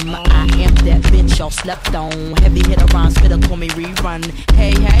rectum. I am that bitch y'all slept on. Heavy hit around, spitter, call me rerun.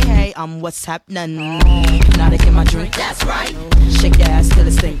 Hey, hey, hey, I'm what's happening. Hypnotic in my drink, that's right. Shake your ass till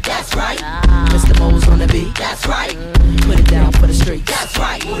it stink, that's right. Mr. Mo's on the beat, that's right. Put it down for the street, that's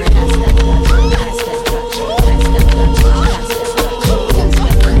right.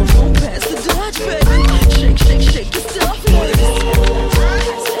 Pass the Dodge, baby. Shake, shake, shake yourself.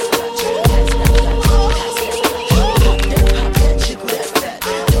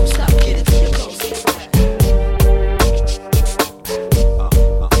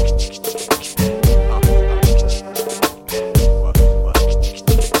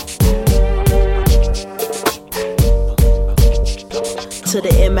 To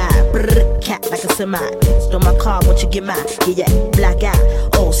the MI, brrr, cat like a semi. Stole my car, won't you get mine? Yeah, black eye,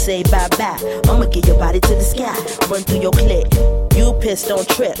 oh say bye-bye. I'ma get your body to the sky, run through your clip. You pissed, don't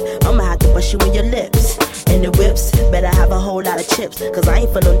trip, I'ma have to bust you in your lips. And the whips, better have a whole lot of chips. Cause I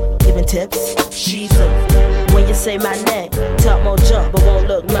ain't for no giving tips. She's a, when you say my name, talk more jump, but won't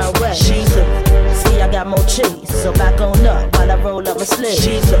look my way. She's a, see I got more cheese, so back on up while while I roll up my sleeves.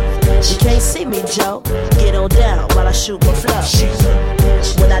 You can't see me, Joe. Get on down while I shoot my flow.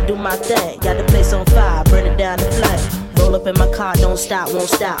 When I do my thing, got the place on fire, burn it down the flame. Roll up in my car, don't stop, won't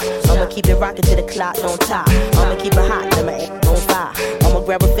stop. I'ma keep it rockin' till the clock don't top. I'ma keep it hot, till my ass on fire. I'ma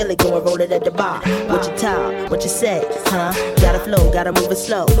grab a Philly, go and roll it at the bar. What you talk, what you say, huh? Gotta flow, gotta move it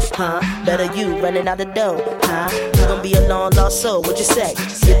slow, huh? Better you running out the door, huh? You gon' be a long lost soul, what you say?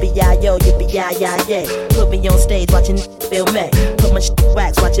 Yippee-yi-yo, yippee-yi-yi-yay. Put me on stage, watching feel me. Put my shit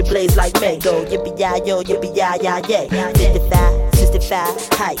wax, watch it blaze like me. Go yippee-yi-yo, yippee-yi-yi-yay. 55, 65,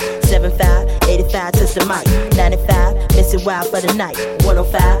 height. 75, 85, touch the mic. 95, miss it wild for the night.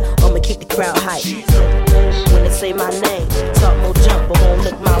 105, I'ma keep the crowd hype. When they say my name, talk more jump, but won't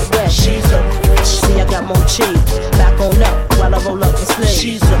look my way. See, I got more cheese. Back on up while I roll up the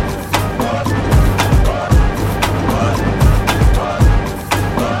sleeves.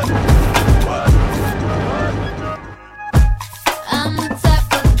 I'm the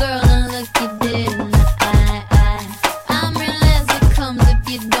type of girl to look you dead in the eye. I'm real as it comes if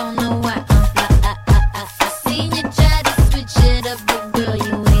you don't know why. I seen you try to switch it up, but girl,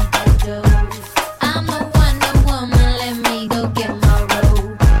 you ain't that dope. I'm the Wonder Woman, let me go get my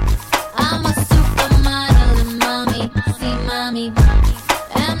robe. I'm a supermodel and mommy, see mommy.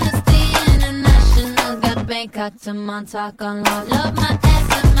 Amnesty International got Bangkok to Montauk on lock. Love my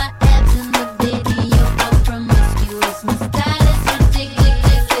ass and my abs in the video, all promiscuous. My style is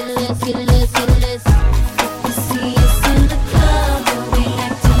ridiculous, ridiculous. You see us in the club, but we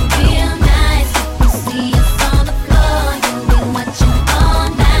acting real nice. You see us on the floor, you been watching all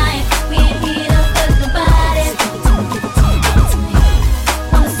night. We ain't here to hurt nobody. Give it to me.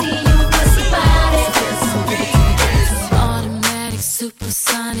 Wanna see you work your body. Automatic,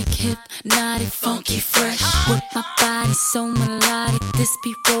 supersonic, hypnotic, funky, fresh. With my body so melodic, this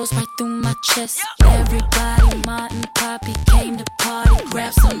beat rolls right through my chest. Everybody, Martin, Poppy came to party.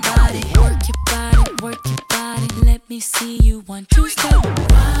 Grab somebody, work your body, work your body. Let me see you 1, 2, step. Rock it,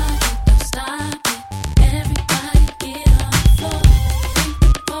 don't stop it. Everybody get on the floor. Bring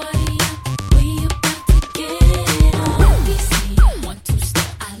the party up, we about to get it on. Let me see you 1, 2, step.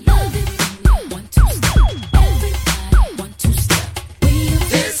 I love it when you 1, 2, step. Everybody 1, 2, step. We about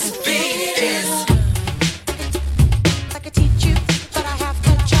This to beat get it is on. I could teach you, but I have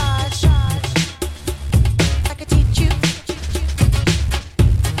to charge. I could teach you.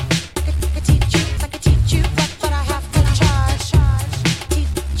 I could teach you, but I have to charge.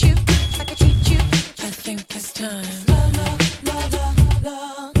 Teach you, I could teach you. I think it's time. Warm it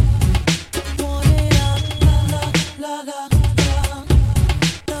up, the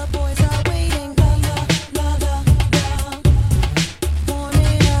boys are waiting. Warm it up,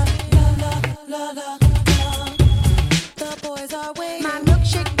 the boys are waiting. My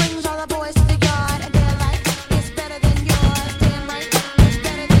milkshake brings all the boys to the yard, and they're like, it's better than yours. Damn right, it's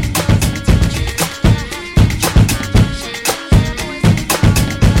better than yours. Let me teach you, but I have to try. My milkshake brings all the boys to the yard, and they're like, it's better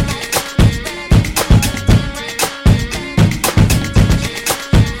than yours.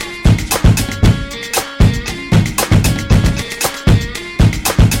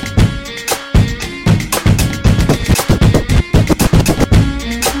 Damn right, it's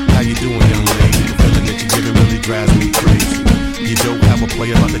better than How you doing, young lady? The feeling that you're giving really drives me crazy. You don't have a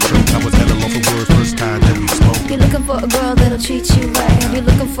player like a joke. I was at a loss for words first time that we spoke. You're looking for a girl that'll treat you right. You're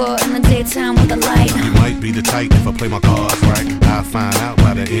looking for in the daytime with a light. You might be the type if I play my cards right. I'll find out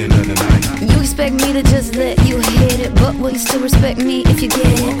by the end of the night. You expect me to just let you hit it, but will you still respect me if you get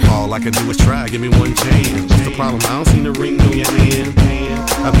it? All I can do is try, give me one chance. What's the problem? I don't see the ring on your hand.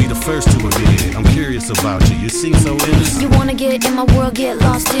 I'll be the first to admit it. I'm curious about you. You seem so innocent. You wanna get in my world, get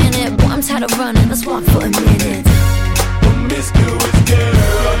lost in it. Boy, I'm tired of running, let's walk for a minute. Promiscuous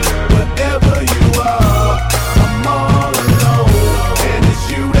girl, whatever you are, I'm all alone, and it's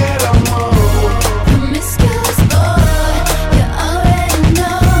you that I want. Promiscuous boy, you already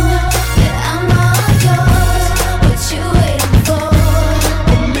know that I'm all yours. What you waiting for?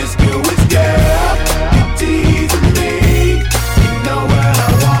 Promiscuous girl, you teasing me. You know what I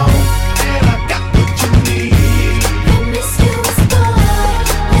want, and I got what you need. Promiscuous boy,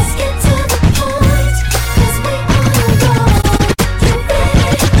 let's get to the point, 'cause we on the road. You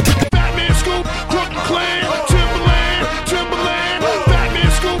ready? Batman Scoop, Crook Clan, Timberland,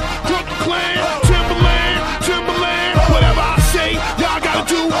 Batman Scoop, Crook Clan, Timberland. Whatever I say, y'all gotta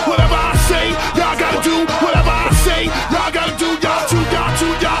do. Whatever I say, y'all gotta do. Whatever I say, y'all gotta do.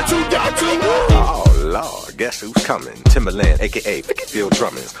 Y'all too. Oh Lord, guess who's coming? Timberland, aka Field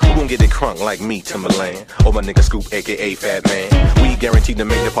Drummers. Who gon' get it crunk like me, Timberland? Or my nigga Scoop, aka Fat Man. We guaranteed to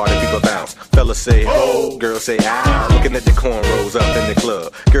make the party people bounce. Fellas say ho, girls say ah. Looking at the cornrows up in the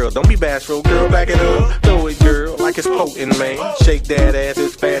club. Girl, don't be bashful, girl, back it up. Throw it, girl, like like it's potent, man. Shake that ass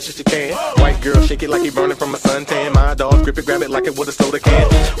as fast as you can. White girl, shake it like you burning from a suntan. My dog, grip it, grab it like it was a soda can.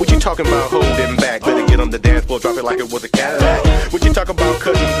 What you talking about holding back? Better get on the dance floor, drop it like it was a Cadillac. What you talking about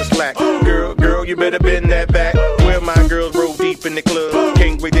cutting the slack? Girl, you better bend that back. Where my girls roll deep in the club.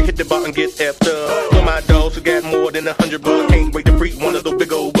 Can't wait to hit the bar and get effed up. Where my dogs who got more than 100 bucks. Can't wait to freak one of those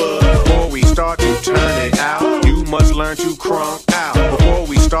big old bugs. Before we start to turn it out, you must learn to crunk out. Before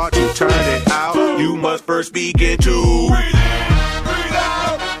we start to turn it out, you must first begin to breathe in, breathe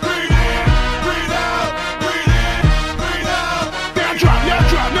out, breathe in, breathe out, breathe in, breathe out. Now drop, now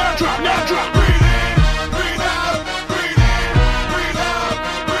drop, now drop, now drop. Breathe in, breathe out, breathe in, breathe out,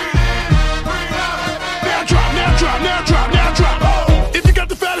 breathe in, breathe out. Now drop, now drop, now drop, now drop. If you got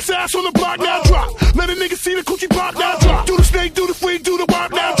the fattest ass on the block, now drop. Let a nigga see the coochie pop, now drop. Do the snake, do the freak, do the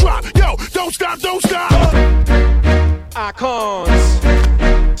wop, now drop. Yo, don't stop, don't stop. Icons,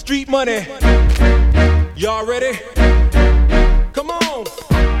 street money. Y'all ready? Come on.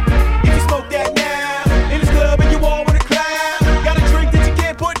 If you smoke that now, in the club and you all wanna clown, got a drink that you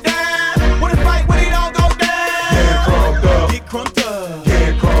can't put down, wanna fight when it all goes down. Get crunked up,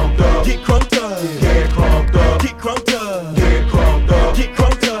 get crunked up, get crunked up, get crunked up, get crunked up, get crunked up, get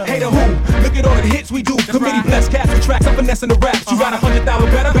crunked up. Hey, the who? Look at all the hits we do. Committee blessed cats with tracks, I'm finessing the raps. You got $100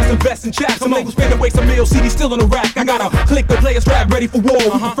 better, best invest in chaps. Some niggas spend away some meals, CD still in the rack. I got a click of players rap ready for war.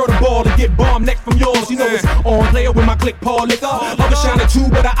 We prefer the ball to get bombed next from yours. You know it's on player with my click Paul liquor. Other shining too,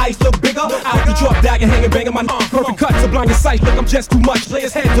 but the ice look bigger. Out the drop, dying, hanging, banging my perfect cuts, a blind sight. Look, I'm just too much.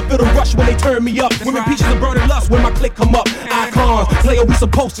 Players heads to feel the rush when they turn me up. Women peaches are burning lust when my click come up. Icons, player we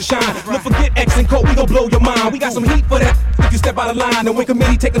supposed to shine. Look, forget X and Coke, we gon' blow your mind. We got some heat for that. If you step out of line, and when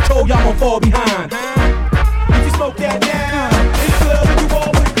committee take control, y'all gon' fall behind. If you smoke that now, in the club and you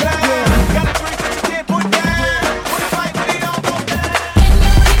all wanna clown, got a drink that you can't put down, wanna fight when it all goes down.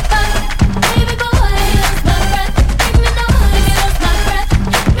 Baby boy, you lose my breath. Make me know you lose my breath.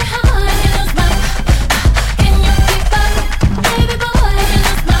 Hit me hard, you lose my. Can you keep up? Baby boy, you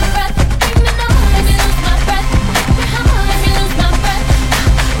lose my breath. Make me know you lose my breath. Hit me hard, you lose my breath.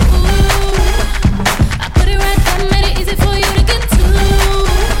 Ooh, I put it right there, made it easy for you to get to.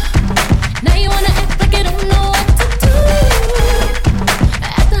 Now you wanna act like you don't know what to do.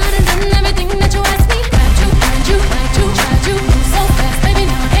 After I done done everything that you asked me, tried you, so fast, baby,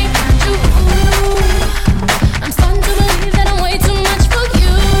 now I can't find you. Ooh, I'm starting to believe that I'm way too much for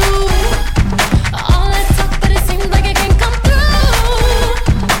you. All that talk, but it seems like it can't come through.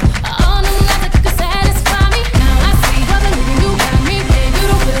 All them lies that could satisfy me. Now I see how the living you got me. Yeah, you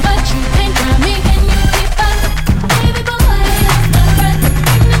don't feel, but you can't drive me. Can you keep up, baby boy? You lost my breath.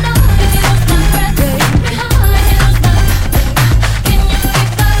 Make me know you lost my breath. Hit me hard, you lost my. Can you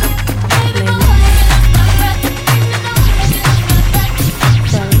keep up, baby boy? You lost my breath. Make me know you lost my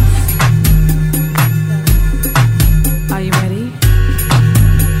breath. Are you ready?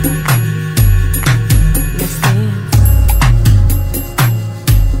 Let's dance.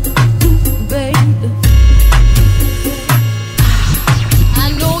 Baby, I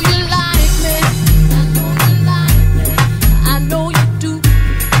know you like me. I know you do.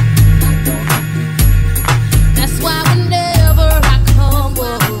 That's why whenever I come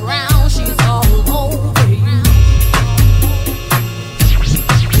around, she's all over you.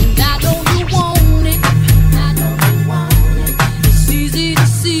 And I know you want it. It's easy to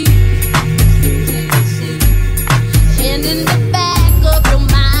see. And in the back of your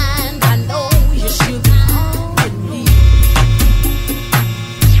mind, I know you should be calling me.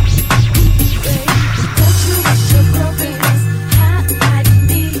 Don't you wish your girlfriend was hot like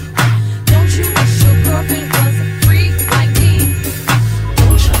me? Don't you wish your girlfriend was a freak like me?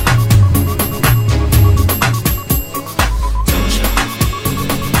 Don't you?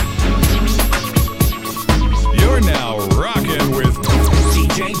 You're now rocking with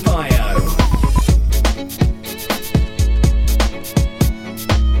DJ Fire.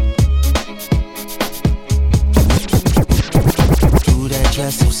 Do that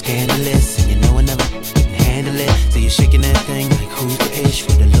dress so scandalous, and you know I never can handle it. So you're shaking that thing like who's the ish,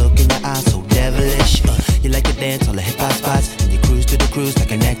 with a look in your eyes so devilish. You like to dance on the hip hop spots, and you cruise to the cruise like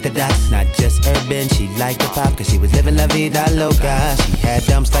connect the dots. Not just urban, she liked the pop, cause she was living la vida loca. She had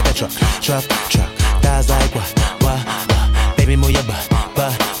dumps like a truck. Thighs like what? Baby, move your butt.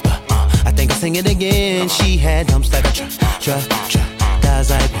 I think I'll sing it again. She had dumps like a truck. Thighs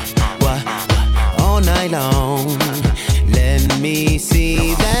like what? All night long. Let me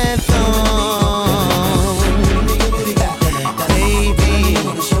see that thong, baby.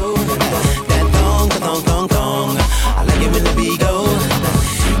 That thong. I like it when the beat goes.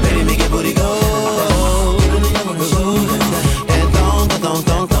 Baby, make your booty go. That thong.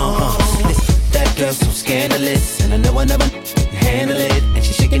 That girl's so scandalous.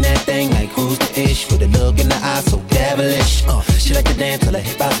 She like to dance till the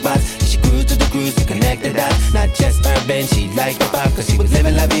hip hop spots. She cruise to the cruise to connect the dots. Not just urban, she liked the pop, cause she was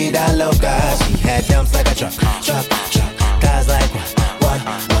living la vida loca. She had dumps like a truck. Guys like what?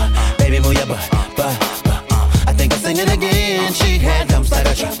 Baby, move your butt. I think I'll sing it again. She had dumps like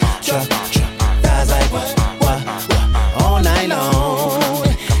a truck. Guys like what? All night long.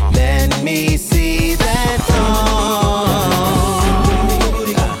 Let me see that song.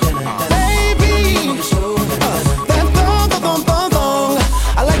 Baby, that thong.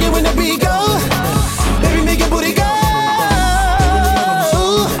 I like it when the beat go. Baby, make your booty go.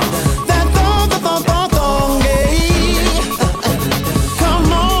 That thong, yeah.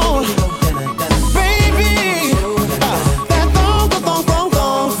 Come on, baby. That thong,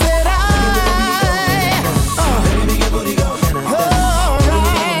 said I. Baby, make your booty go.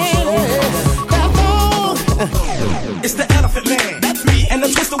 It's the Elephant Man, that's me, and the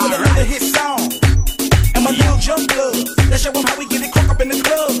Twister with another hit song. And my little jump blood, let's show them how we get it crunk up in the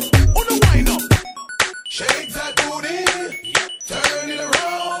club. On the wind up. Shake that booty, turn it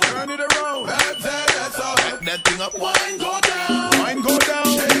around, that's all. Back that thing up, wine go down,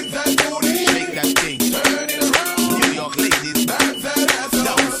 shake that booty, shake that thing, turn it around. New York ladies, that's all.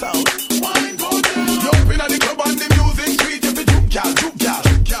 Down south, wine go down. Jump in at the club and the music sweet, if you juke gal, and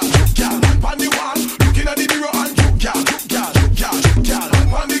on the wall, looking at the mirror and juke gal, and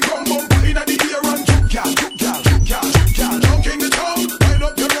on the drum bump in at the ear and juke gal, junk in the tongue, wind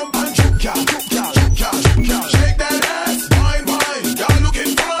up your rump and juke gal. Shake that ass, wine, y'all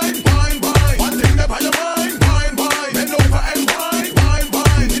looking fine, one thing that by your mind, bend over and wine,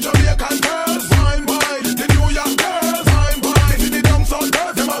 the Jamaican girls, the New York girls, the down south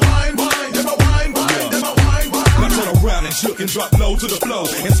girls, them a wine, them a wine. Now turn around and shook and drop low to the flow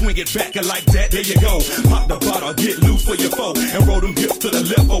and swing it back and like that, there you go. Pop the bottle, get loose for your foe and roll them hips to the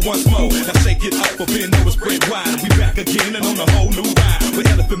left for once more. Now shake it up, bend over, spread wide. We back again and on a whole new ride. With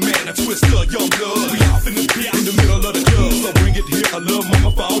Elephant Man, a Twister, young blood. We off in the pit, in the middle of the club. So bring it here, a little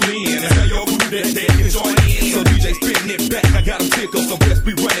mama fall in and tell your crew that they can join in. So DJ spin it back, I got them tickled, so best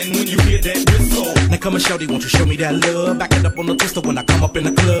be running when you hear that whistle. Now come and shorty, won't you show me that love? Back it up on the Twister when I come up in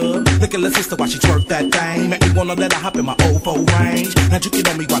the club. Look at little sister while she twerk that thing. Make me wanna let her hop in my old four range. Now you can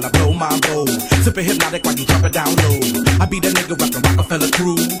on me while I blow my bowl. Sippin' hypnotic while you drop it down low. I be that nigga rapping Rockefeller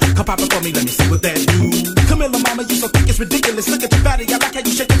crew. Come pop it for me, let me see what that do. Come here, little mama, you so thick it's ridiculous. Look at your body, I like how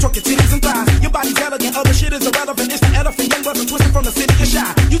you shake and twerk your titties and thighs. Your body's elegant, other shit is irrelevant. It's the elephant, young brother twisted from the city of Shy.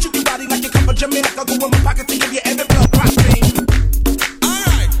 You treat your body like you come from Jamaica. Go in my pocket to give you every blood rock thing.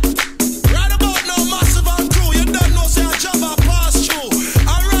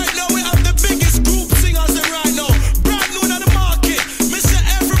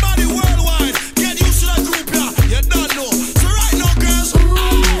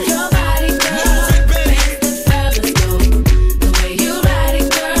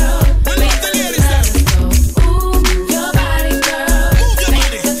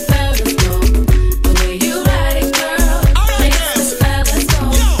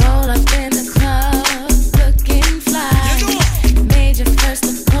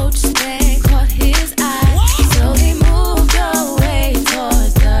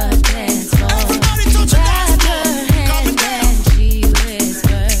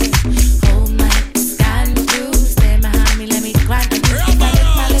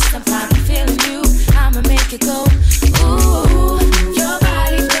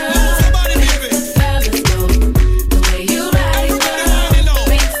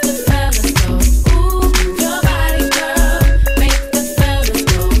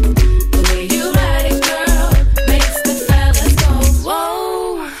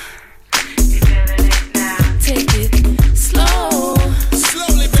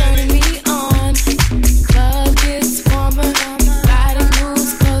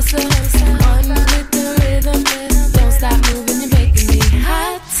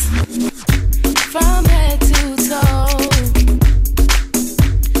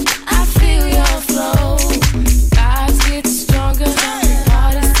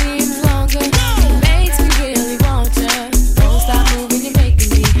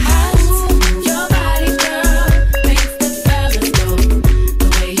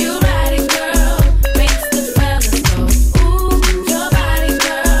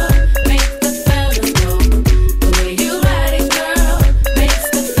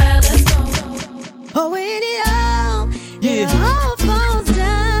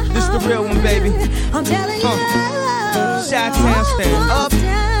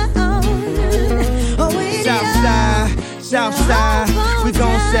 Southside, we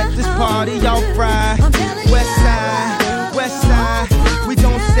gon' set this party off right. Westside, we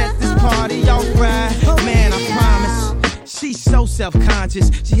gon' set this party off right. Man, I promise, she's so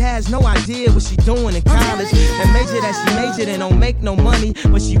self-conscious. She has no idea what she doing in college. The major that she majored in don't make no money,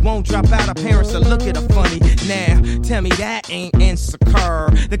 but she won't drop out. Her parents will look at her funny. Now, tell me that ain't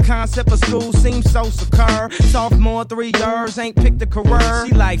insecure. The concept of school seems so secure. Sophomore, 3 years, ain't picked a career.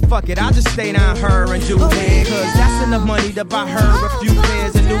 She like, fuck it, I'll just stay down her and do it. Cause that's enough money to buy her a few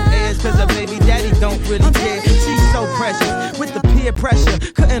pairs of new ears. Cause her baby daddy don't really care. She's so precious with the peer pressure.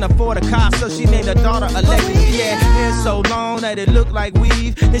 Couldn't afford a car, so she named her daughter Alexis. Yeah, hair so long that it looked like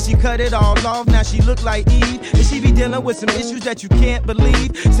weave. Then she cut it all off, now she look like Eve. And she be dealing with some issues that you can't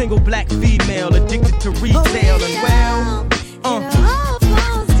believe. Single black female addicted to retail and well,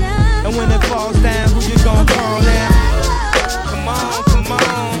 and when it falls down, who you gon' call now? Come on, come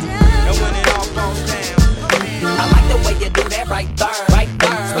on. And when it all falls down, I like the way you do that right there, right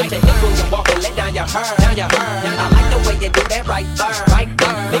there. Switch your hips when you walk and let down your hair, down your hair. I like the way you do that right there, right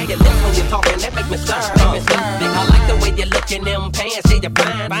there. Make your lips when you talking, that make me stir, make me stir. I like the way you look in them pants, yeah, you're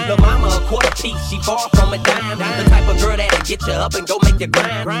fine. Lil' mama a quarter piece, she far from a dime. The type of girl that'll get you up and go make you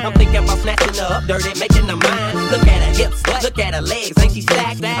grind. I'm thinking about snatching her up dirty, making her mine. Look at her hips, look at her legs, ain't she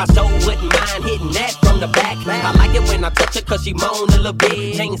stacked? I sure wouldn't mind hitting that from the back. I like it when I touch her cause she moan a little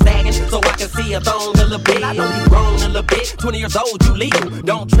bit. Chain sagging so I can see her thong a little bit. I know you grown a little bit, 20 years old, you legal.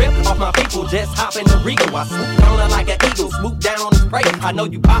 Don't trip off my people, just hop in the Regal. I swoop on her like an eagle, swoop down on the spray. I know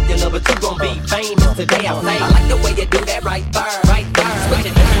you popular, but you gon' be famous today, I say. I like the way you do that right there, right there. Switch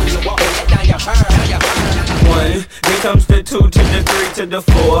it when you walk and let down your hair, down your hair. 1, then comes the 2 to the 3 to the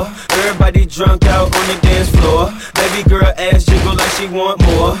 4. Everybody drunk out on the dance floor. Baby girl ass jiggle like she want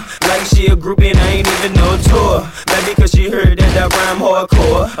more. Like she a groupie and I ain't even no tour. Maybe cause she heard that I rhyme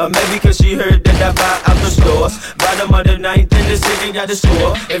hardcore. Or maybe cause she heard that I buy out the stores. Bottom of the 9th in the city got the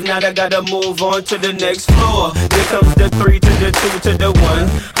score. If not I gotta move on to the next floor. Then comes the 3 to the 2 to the 1.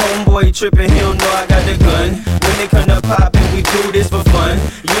 Homeboy trippin', he don't know I got the gun. When they come to pop and we do this for fun.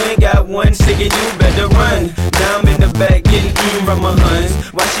 You ain't got one ticket, you better run. Now I'm in the back getting from my huns.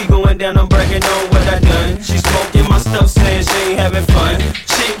 While she going down, I'm bragging on what I done. She smoking my stuff, saying she ain't having fun.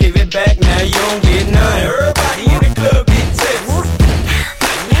 She give it back, now you don't get none. Everybody in the club get tips.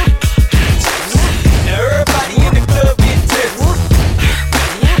 Everybody in the club get tips.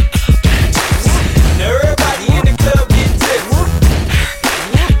 Everybody in the club get tips.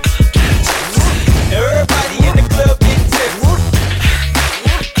 Everybody in the club get tips.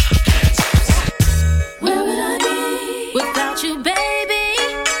 Where would I be without you, baby?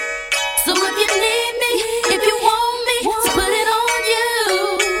 So if you need me, if you want me, so put it on you.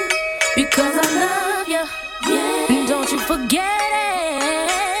 Because I love you, yeah. And don't you forget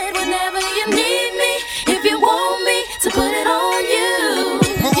it. Whenever you need me, if you want me, so put it on you.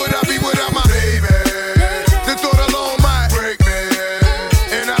 Where would I be without my baby? The thought alone might break me,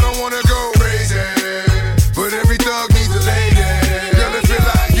 and I don't wanna go crazy. But every thug needs a lady. Girl, it feel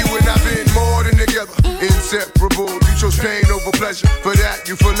like you and I've been more than together, inseparable. You chose pain over pleasure. For that,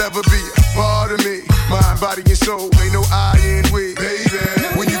 you forever be a part of me. Mind, body, and soul. Ain't no I in we, baby.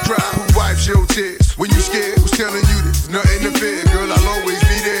 When you cry, who wipes your tears? When you scared, who's telling you there's nothing to fear? Girl, I'll always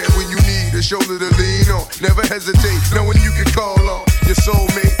be there when you need a shoulder to lean on. Never hesitate, knowing you can call on your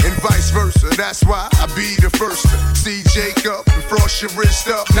soulmate and vice versa. That's why I be the first to see Jacob and frost your wrist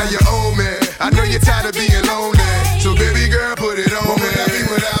up. Now you're old man, I know you're tired of being lonely. So baby girl, put it on me. What would I be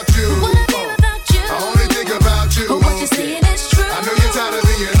without you? I only think about you. What you're saying is true. I know you're tired of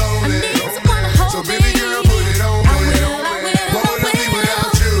being lonely. So baby girl, put it on me. What would I be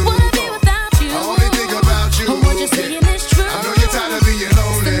without you? I only think about you. What you're saying is true. I know you're tired of being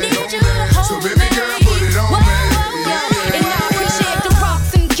lonely. So baby girl, put it on me. And I appreciate the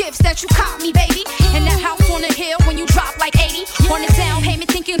rocks and gifts that you caught me, baby. And that house on the hill when you drop like 80. On the down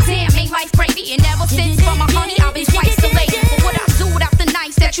payment thinking, damn, ain't life gravy. And ever since for my honey, I've been twice the lady. But what I do without the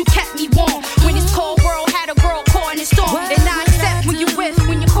nights that you kept me warm. When this cold world had a girl caught in the storm. And I accept when you whiff,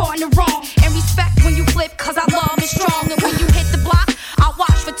 when you're caught in the wrong. And respect when you flip, cause I love is strong. And when you hit the block, I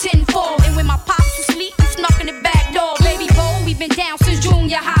watch for 10-4. And when my pops was asleep, I'm snuck in the back door. Baby boy, we've been down since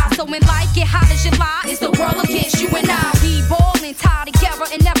junior high. So when life get hot as July, it's the world against you and I. We ballin', tied together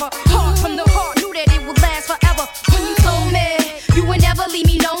and never hard from the heart. Knew that it would last forever. When you told me, you would never leave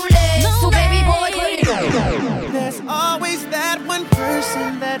me lonely. So baby boy, put it on. There's always that one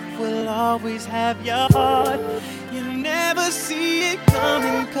person that will always have your heart. You never see it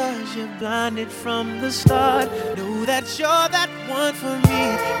coming cause you're blinded from the start. Know that you're that one for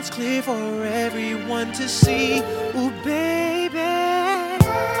me. It's clear for everyone to see. Ooh, baby.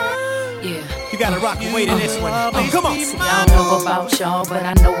 Yeah. You gotta rock the way to this one. Come on. See, I don't know about y'all, but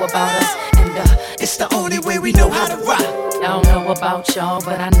I know about us. And it's the only way we know how to rock. I don't know about y'all,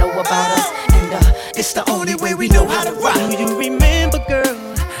 but I know about us. And it's the only way we know how to rock. Do you remember, girl,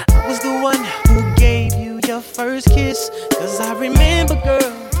 I was the one who gave you your first kiss? Cause I remember,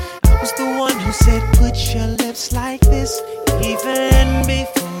 girl, I was the one who said put your lips like this. Even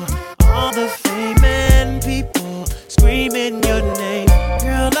before all the fame and people screaming your name.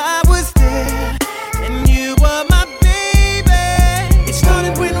 Girl, I was there and you were my baby. It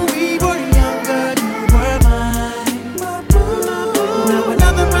started when we were younger, you were mine. Now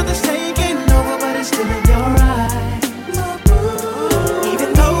another brother's taking over, but it's still in your eyes.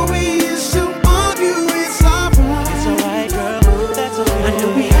 Even though we used to argue, it's alright. It's alright, girl, that's okay. I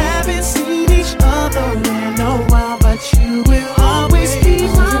know we haven't seen each other in a while, but you will always be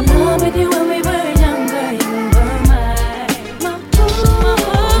my boo. With you when we were younger, you were mine. My boo.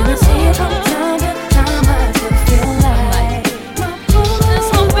 And I see you from time to time, I still feel like my boo. That's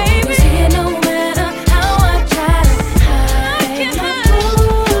my baby. Was here no matter how I try to hide. My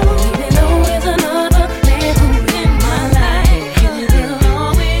boo. Even though there's another man who's in my life, you will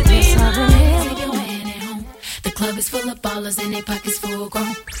always be mine. Take your man at home. The club is full of ballers and their pockets full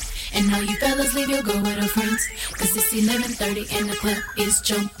grown. And all you fellas leave your girl with her friends. Cause it's 11:30 and the club is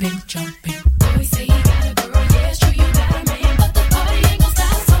jumping, jumping. Boys say you got a girl, yeah, it's true, you got a man. But the party ain't gon'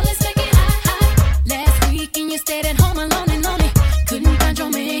 stop, so let's make it hot, hot. Last weekend you stayed at home alone and lonely. Couldn't find your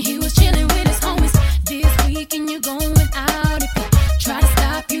man, he was chilling with his homies. This weekend you going out. If you try to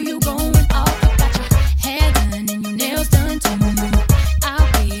stop you, you going off. You got your hair done and your nails done too.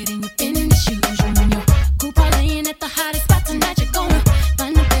 Out bed and you in the shoes. You and your group parlaying at the hottest spot tonight. You're gonna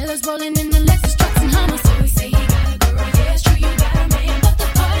find the fellas rolling in the Lexus trucks and Hummers. So we say you got a girl, yeah, it's true, you got a man. But the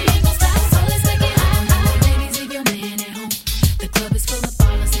party ain't gon' stop, so let's make it hot, hot. Ladies, leave your man at home. The club is full of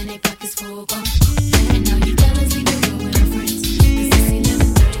ballers and their pockets full grown. And all you fellas leave your girl with her friends. Cause it's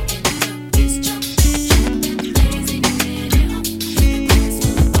 11:30 and the club is jumping, jumping. Ladies, leave your man at home. The club is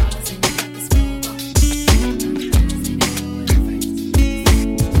full of ballers and their pockets full grown. And all you fellas leave your girl with her friends.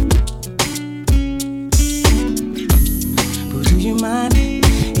 But do you mind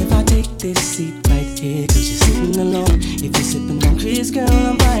if I take this seat right here? Cause you're sitting alone. If you're sipping on Chris, girl,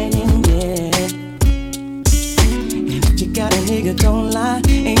 I'm biting, yeah. And if you got a nigga, don't lie,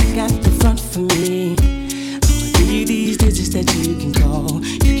 ain't got the front for me. I'ma give you these digits that you can call.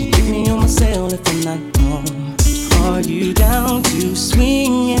 You can hit me on my cell if I'm not home. Are you down to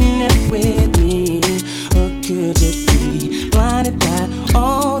swinging it with me? Or could you be blinded by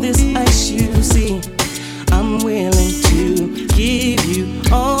all this ice you see? I'm willing to give you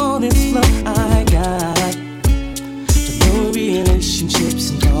all this love I got, but no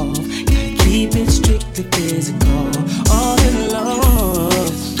relationships involved. Gotta keep it strictly physical. All in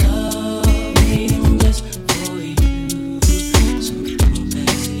love, waiting just for you. So don't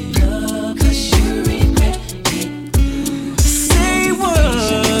pass it up, cause you regret it. Say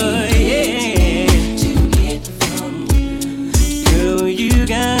what, yeah, to get from you. Girl, you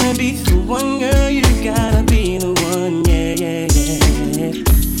gotta be the one, girl, you gotta be the one, yeah, yeah, yeah.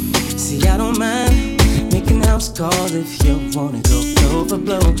 See, I don't mind making house calls if you wanna go blow for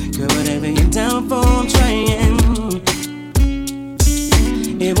blow. Girl, whatever you're down for, I'm trying.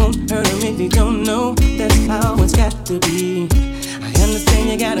 It won't hurt him if you don't know, that's how it's got to be. I understand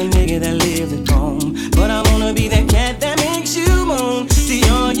you got a nigga that lives at home, but I wanna be that cat that makes you moan. See,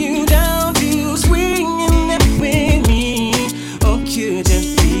 are you down to swinging that with me? Or could you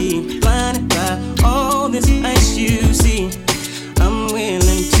be blinded by all this ice you see? I'm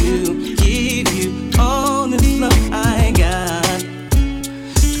willing to give you all this love I got,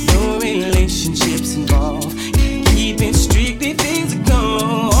 no relationships involved. Gotta keep it strictly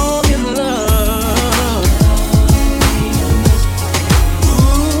physical. All this love,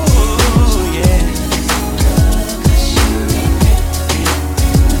 ooh, yeah.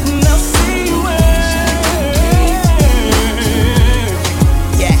 Now say word,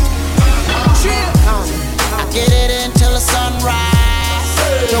 yeah. I get it until the sunrise.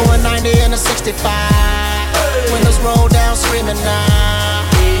 Doing 90 in a 65. Windows roll down screaming now.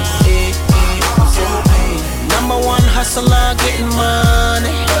 Number one hustler getting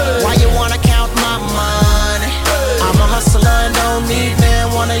money. Why you wanna count my money? I'm a hustler and don't need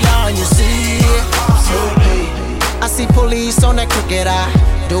man one of y'all, you see. I see police on that crooked eye,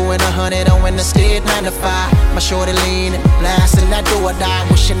 doing 100 on when the state 9 to 5. My shorty leaning, blasting that do or die,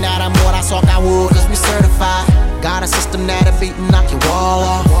 wishing that I'm what I saw I would, cause we certified. Got a system that'll beat and knock your wall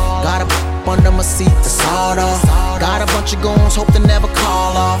off. Got a under my seat to sawed off. Got a bunch of goons, hope to never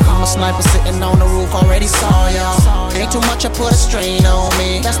call off. I'm a sniper sitting on the roof, already saw y'all. Ain't too much, I put a strain on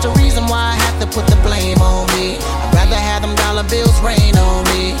me. That's the reason why I have to put the blame on me. I'd rather have them dollar bills rain on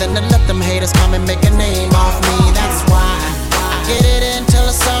me than to let them haters come and make a name off me. That's why I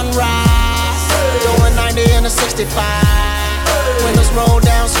 55. Windows roll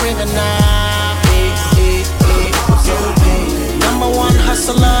down, screaming now. Number one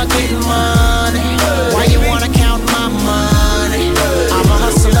hustler, getting money. Why you wanna count my money? I'm a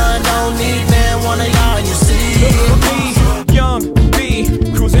hustler, don't need man, one of y'all, you see. Me, young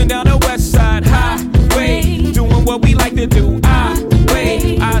B, cruising down the west side highway, doing what we like to do.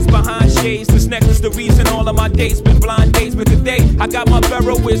 Eyes behind shades, this necklace the reason all of my dates been blind dates. But today I got my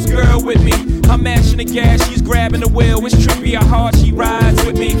Ferroist girl with me. I'm mashing the gas, she's grabbing the wheel. It's trippy how hard she rides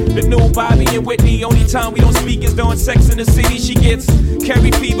with me. The new Bobby and Whitney, only time we don't speak is during Sex in the City. She gets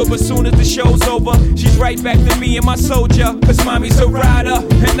carry fever, but soon as the show's over, she's right back to me and my soldier. Cause mommy's a rider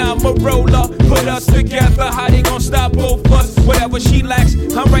and I'm a roller. Put us together, how they gon' stop both of us? Whatever she lacks,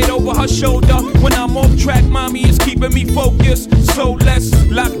 I'm right over her shoulder. When I'm off track, mommy is keeping me focused. So let's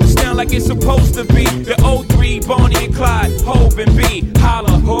lock this down like it's supposed to be. The 03, Bonnie and Clyde, Hov and B.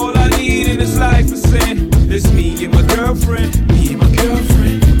 Holla, all I need in this life is sin. It's me and my girlfriend, me and my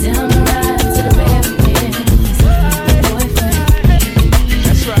girlfriend. Down the ride to the barricade.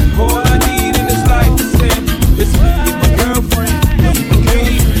 That's right, all I need in this life is sin. It's me and my girlfriend, me and my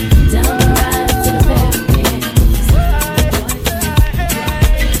girlfriend. Down the ride to the barricade.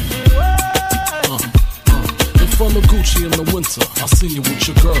 In front of Gucci in the winter, I seen you with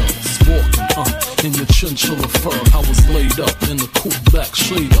your girls walking, in your chinchilla fur. I was laid up in the cool back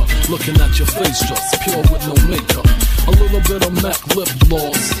shade up, looking at your face just pure with no makeup. A little bit of MAC lip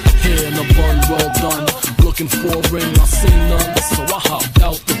gloss, hair in a bun, well done. Looking for a ring, I seen none, so I hopped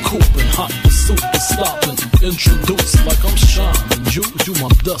out the coupe and hot pursuit to stop and introduce like I'm shining. You my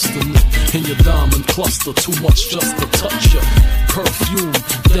destiny in your diamond cluster. Too much just to touch you. Perfume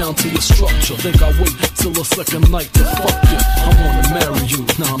down to your structure. Think I wait till the second night to fuck you. I wanna marry you.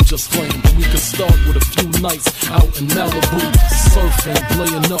 Now I'm just playing, but we could start with a few nights out in Malibu, surfing,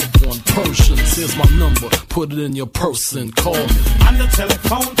 laying up on Persians. Here's my number, put it in your purse and call me. On the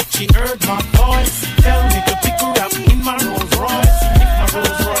telephone, she heard my voice. Tell me to pick her up in my Rolls Royce. If my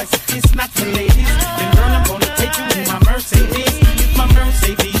Rolls Royce is not for ladies, then girl, I'm gonna take you in my Mercedes. If my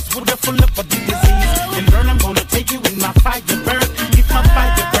Mercedes would have full up of the disease, then girl, I'm gonna take you in my Firebird. If my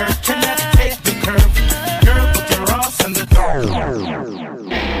Firebird cannot take the curve, girl, put your ass on the door.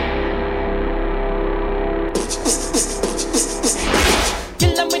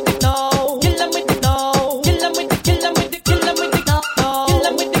 Kill 'em with the no, kill 'em with the no, kill 'em with the, kill 'em with the, kill 'em with the no, kill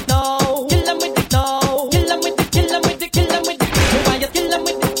 'em with the no, kill 'em with the no, kill 'em with the, kill 'em with the, kill 'em with the. Me why you kill 'em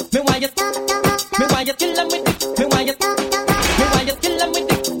with the, me why you kill 'em with the, me why you kill 'em with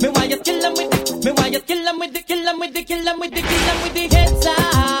the, me why you kill 'em with the, me why you kill 'em with the, kill 'em with the, kill 'em with the, kill 'em with the head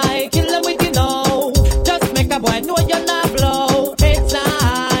side, kill 'em with the no. Just make a boy know you're not blow. Head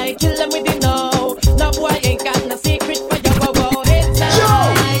side, kill 'em with the no. No boy ain't got no secret for your wow. Head side.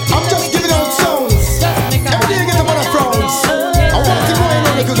 I'm just giving out songs. Every day you get them on a frowns. I want to know you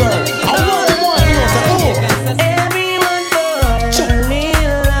know, little girl. I want them more, you know, say, Everyone falls in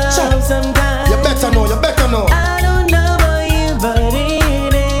love sometimes. You better know, you better know. I don't know about you, but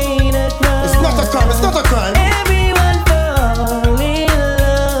it ain't a crime. It's not a crime, it's not a crime. Everyone falls in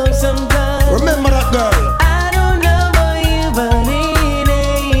love sometimes. Remember that girl. I don't know about you, but it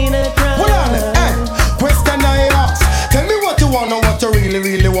ain't a crime. Hold on, hey. Question I ask. Tell me what you wanna, what you really,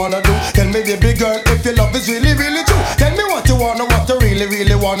 really wanna do. Tell me, baby girl, if your love is really, really true. Tell me what you wanna, what you really,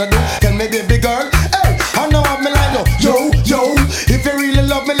 really wanna do. Tell me, baby girl, hey, I know I'm like yo, yo. If you really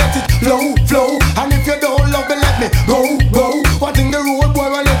love me, let it flow, flow. And if you don't love me, let me go, go. What in the road, boy,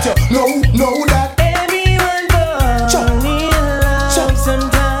 I let you know that. Everyone falls in love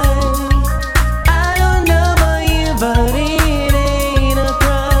sometimes. I don't know about you, but it ain't a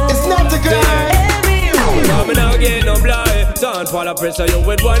crime. It's not a crime. Coming out, get no blind. Don't fall a pressure you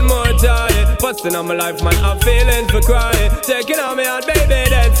with one more time. Busting on my life, man, I'm feeling for crying. Taking on me out, baby,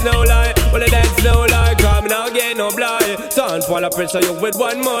 that's no lie. Well, that's no lie. Coming out, get no blind. Don't fall a pressure you with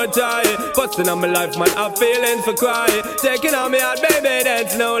one more time. Busting on my life, man, I'm feeling for crying. Taking on me out, baby,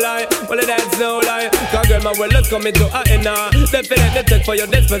 that's no lie. Well, that's no lie. Cause girl, my world is coming to a end now. Definitely take for your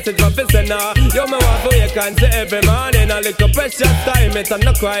this message, my fist now. You're my wife, who you can't say every morning. A little precious time, it's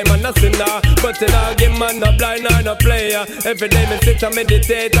no crime and no sin now. But in a game, man, no blind, no player. Every day me sit and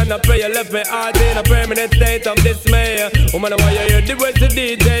meditate and I pray. You left me heart in a permanent state of dismay. Woman, why you hear the words the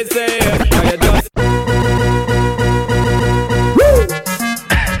DJ say? Now you just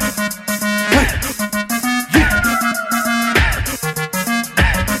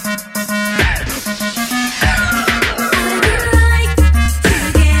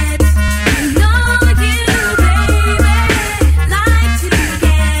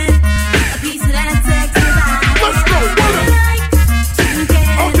Let's go,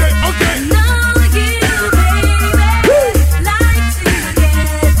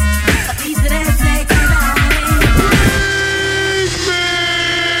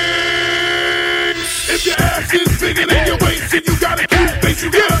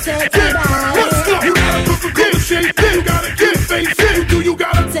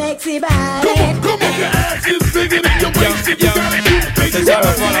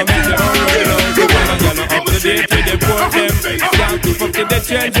 Sarah follow me to roll out. The one a girl up to date with the poor them. Can't keep up to the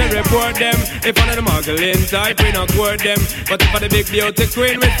change and report them. If one of the muggling type, we not court them. But if for the big beauty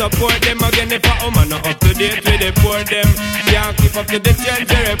queen, we support them. Again, if a woman not up to date with the poor them. Can't keep up to the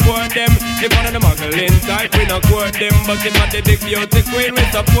change and report them. If one of the muggling type, we not court them. But if for the big beauty queen, we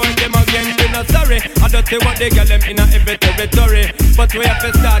support them. Again, we not sorry. I don't see what they get them in a every territory. But we have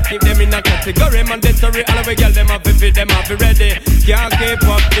to start keep them in a category. Mandatory, all of we get them up if them have be ready. Can't keep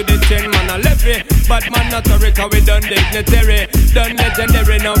up to the chain, man a levy. But man not sorry, cause we done dignitary. Done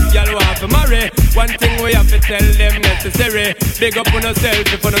legendary, now y'all want to marry. One thing we have to tell them necessary. Big up on yourself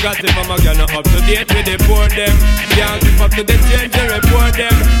if you no got it from a girl not up to date with the poor them. Can't keep up to the change and report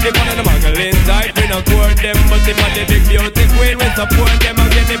them. If one of the muggling type, we not court them. But if one the big beauty queen, we support them.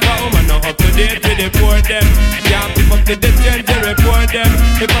 Again, if a woman not up to date with the poor them. Can't keep up to the change and report them.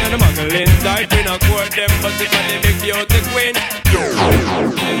 If one of the muggling type, we not court them. But if one the big beauty queen.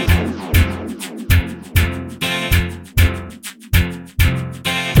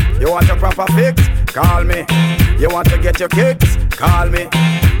 You want a proper fix? Call me. You want to get your kicks? Call me.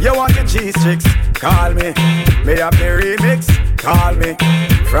 You want your cheese chicks? Call me. Me have the remix? Call me.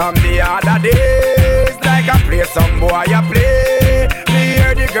 From the other days, like I play some boy, I play. Me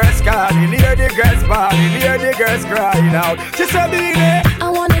hear the girls calling, hear the girls bawling, hear the girls crying out. She said, "Be there." I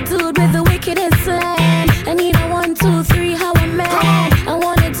want a dude with the wickedest slang. I need a 1, 2, 3, how a man. I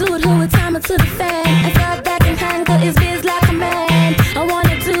want a dude who would time it to the fan. I thought back and tangle his biz like a man. I want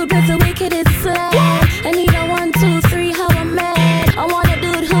a dude with the wickedest slang. I need a 1, 2, 3, how a man. I want a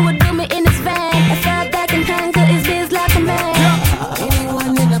dude who would do me in his van. I thought back and tangle his biz like a man.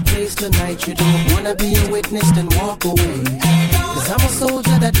 Anyone in a place tonight you don't wanna be a witness, then walk away. Cause I'm a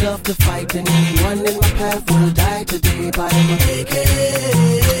soldier that love to fight, and anyone in my path will die today by my AK.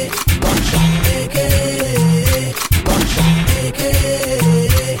 Buckshot AK. Buckshot AK.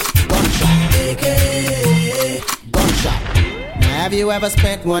 Buckshot AK. Buckshot. Have you ever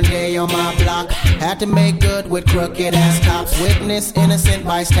spent one day on my block? Had to make good with crooked ass cops. Witness innocent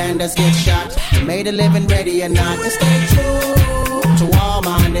bystanders get shot. Made a living ready or not to stay true to all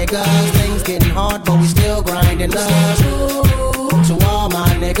my niggas. Things getting hard but we still grinding up. To all my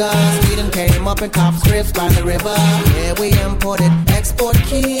niggas, we done came up in cop scripts by the river. Yeah, we imported export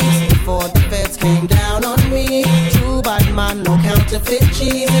keys before the feds came down on me. True bad man, no counterfeit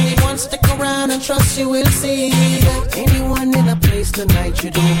cheese. Anyone stick around and trust you will see that anyone in a place tonight you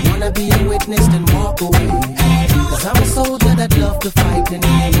don't wanna be a witness, then walk away. Cause I'm a soldier that love to fight, and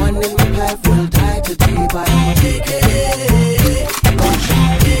anyone in my path will die today by my AK.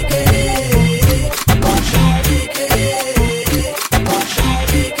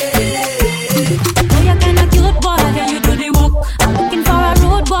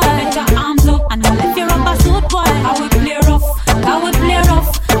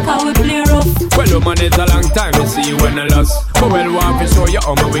 Woman, it's a long time to see you when I lost. But well, want to show you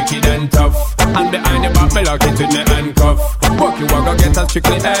how my wicked and tough. And behind the back, me lock it with me handcuff. Walk you walk, get a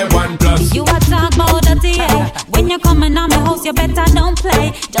strictly A1+. You a talk about dirty, yeah. When you coming on my house, you better don't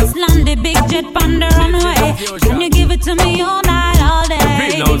play. Just land the big jet on the runway. Can you give it to me all night, all day?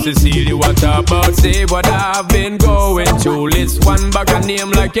 Bring now Cecilia, what about? Say what I've been going through. List one bag a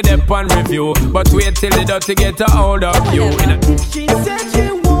name like you dep on review. But wait till the dirty get a hold of you. She said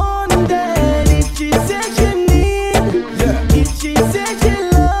she wanted, if she said she need, if she said she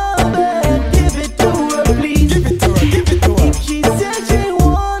love it, give it to her, please. Give it to her, give it to her. If she said she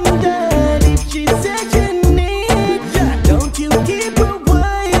wanted, if she said she need, don't you keep her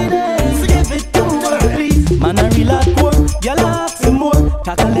waiting. Give it to her, please. Man, I real hardcore, y'all ask some more.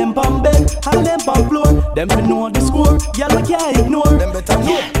 Tackle them on bed, haul them on floor. Them fi know the score, y'all can't ignore. Them better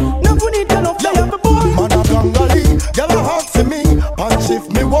know. No put it down, play up a board. Man, a gangali, y'all ask me. Punch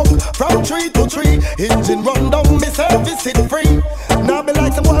shift me walk from tree to tree. Engine run down, me service it free. Now be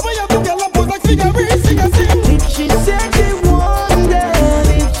like some boy, where you be girl up, pose like figure, sing a sing. If she said she wanted,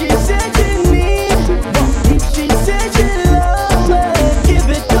 if she said she need, if she said she love it, give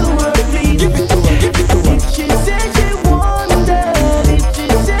it to her, please. Give it to her, give it to her. If she said she wanted, if she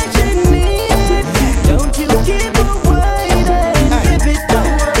said she need, don't you keep her waiting. Give it to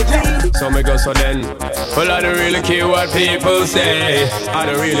her, please. So me go so then. Well, I don't really care what people say. I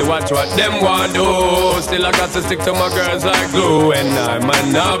don't really watch what them want do. Still I got to stick to my girls like glue. And I might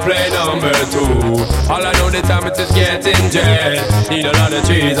not play number 2. All I know the time it is getting jet. Need a lot of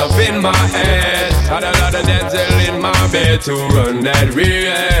trees up in my head. Got a lot of dental in my bed to run that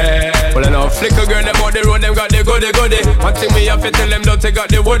real. Well, enough Little girl, them on the road, them got the goody. One thing me have to tell them, don't take out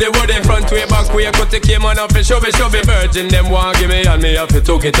the woody. Front way, back way, cut the came on off and shove it. Virgin, them want give me, and me have to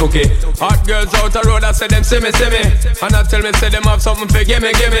took it. Hot girls out the road, I say them see me. And I tell me, say them have something for gimme.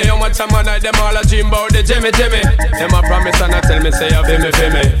 How much time I night, them all a dream about the Jimmy. Them a promise, and I tell me, say you feel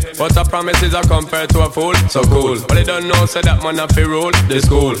me. But a promise is a compared to a fool, so cool. But they don't know, say that man have to rule the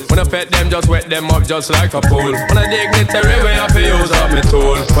school. When I pet them, just wet them up just like a pool. When I dignitary way, I feel use up my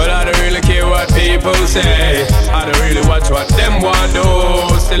tool. But I don't really care what people say. I don't really watch what them want do.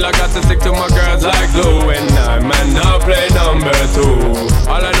 Still I got to stick to my girls like glue. And I man now play number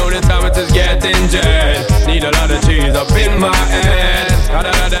 2. All I know this time it is getting jet. Need a lot of cheese up in my head. Got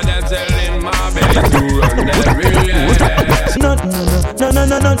a lot of dancing in my bed to run that relay.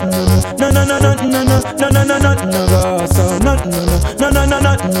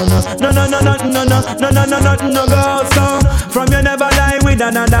 From you never lie with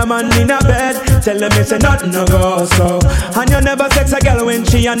another man in a bed. Tell them it's a nothing no go so. And you never sex a girl when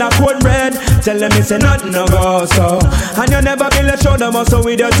she on a cold red. Tell them it's a nothing no go so. And you never build a shoulder muscle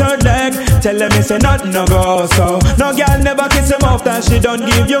with your third leg. Tell them it's a nothing no go so. No girl never kiss him off that she don't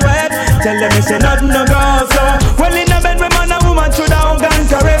give you head. Tell them it's a nothing no go so. Well in a bed with man and woman should have hug and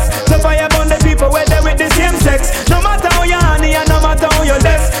caress. So fire upon the people where they with the same sex. No matter how you honey and no matter how you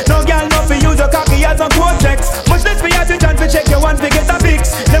less. No girl no fi use your cocky as a cortex. Much less for you to chance to check your one to get a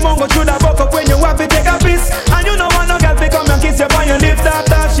fix. Them won't go through the buck up when you have to take a piss. And you know want no girl to come and kiss you on your lips.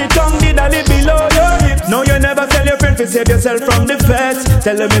 After she tongue did a lip below your hips. No you never tell your friend to save yourself from the feds.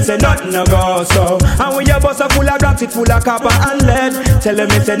 Tell them it's a nothing no go so. And when your bus are full of rocks it full of copper and lead. Tell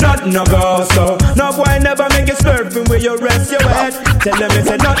them it's a nothing no go so. No boy never make you slurping where you rest your head. Tell them it's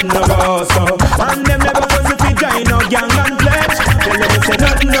a nothing no go so. And them never want to be join no gang and pledge. Tell them it's a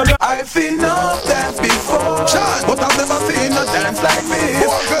nothing no go. I've seen enough dance before, but I've never seen a dance like this.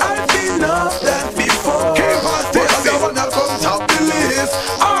 I've seen enough dance before, but I wanna come top the list.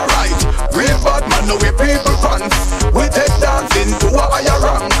 Alright, real bad man, no we people pants. We take dancing to a higher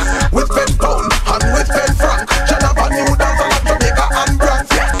rank. With Ben Pound and with Ben Frank. Jonathan new dance like Jamaica and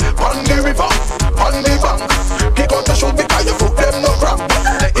France. On the river, on the bank. Kick out the shoe because you put them no cramp.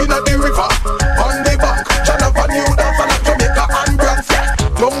 In the river, on the bank. Jonathan new dance like Jamaica and France.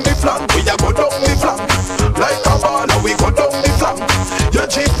 Down the flank, we a go down the flank. Like a baller, we go down the flank. You're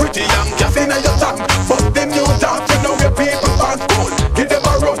cheap, pretty young, gas in your tank. But them new dance, you know where people want gold. Give them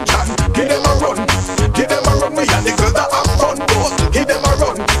a run, John, give them a run. Give them a run, we and the girls that have fun. Gold, give them a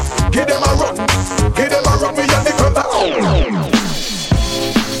run, give them a run. Give them a run, we and the girls that have fun.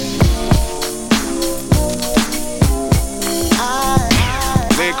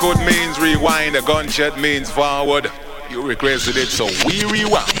 Liquid means rewind, a gunshot means forward. You requested it, so we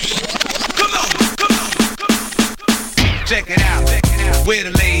rewind. Come on. Check it out. Where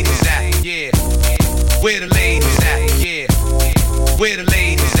the ladies at? Yeah. Where the ladies at? Yeah. Where the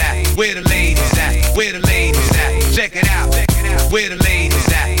ladies at? Where the ladies at? Where the ladies at? Check it out. Where the ladies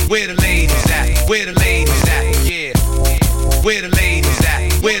at? Where the ladies at? Where the ladies at? Yeah. Where the ladies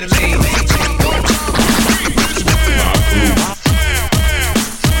at? Where the ladies at?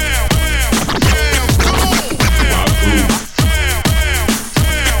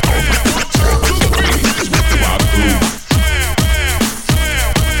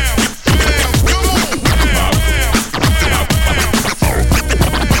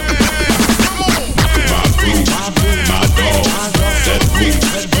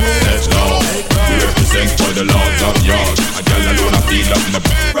 The lords of yards, a girl alone a feel up in the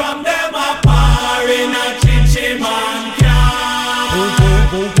from them a par in a chinchy man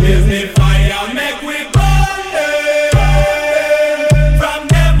car. Give me fire, make we burn them. From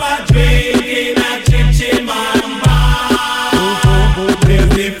them a drink in a chinchy man bar. Give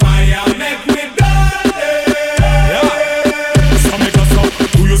me fire, make we burn them. So make us up,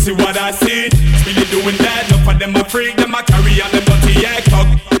 do you see what I see? Really doing that, enough of them a freak, them a carry on them dirty act talk.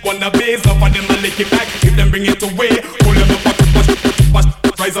 Wanna base, enough of them a lick it back. If them bring it away, pull them up, push,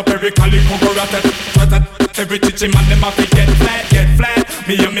 rise up every collie, cover at every chichi man, them have to get flat.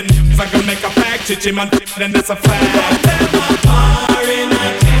 Me and me I gonna make a pack, chichi man, then that's a fact. Them a par in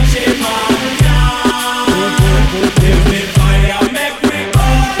a chinchy man car. Give me fire, make we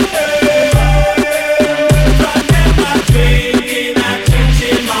burn them. From them a drink in a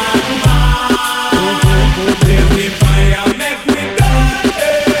chinchy man bar. Give me fire, make we burn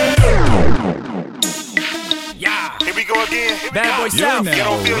them. Yeah, here we go again. Bad boy South. Get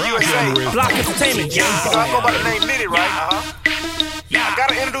on Feel USA. Block Entertainment. Yeah. I go by the name Nitty, right? Yeah. I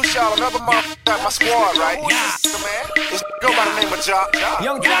gotta introduce y'all another motherfucker, my squad, right? Yeah. Man, this go by the name of Jock.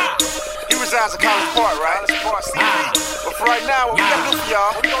 Young Jock. He resides in College Park, right? But for right now, what we gotta do for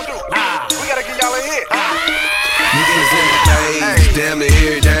y'all, what we gonna do? We gotta give y'all a hit. Niggas in the days, damn near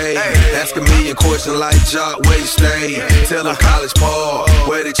every day. Asking me a question like Jock, where you stay? Tell them college ball,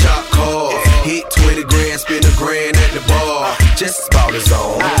 where the chop call. Hit 20 grand, spend $1 grand at the bar. Just about his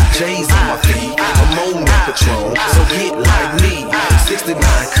own. J's on my feet, I'm on the Patron. So get like me, 69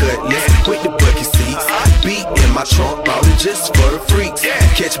 cutlass with the bucket seats. Beat in my trunk, bought it just for the freaks.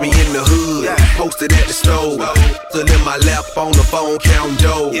 Catch me in the hood, posted at the stove. Still in my lap on the phone, counting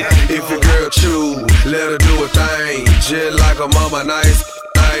dough. If your girl chew, let her do a thing. Just like a mama, nice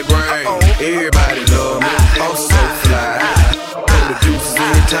brain. Everybody love me, I'm so fly. Throw the deuces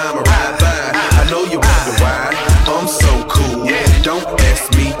every time I ride by. I know you wonder why I'm so cool. Don't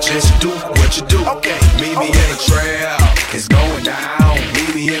ask me, just do what you do. Meet me in the trap, it's going down.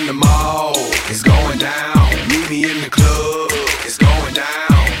 Meet me in the mall, it's going down. Meet me in the club, it's going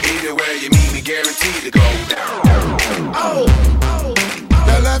down. Anywhere you meet me, guaranteed to go down.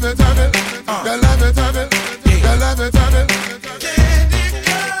 The love it, of it, the love it, of it, the love it, of it.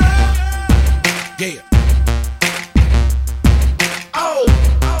 Yeah. Oh.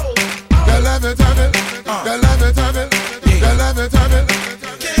 The love it, of it, the love it, of it, the love it, of it.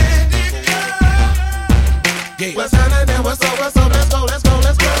 Yeah. What's happening? What's up? Let's go, let's go,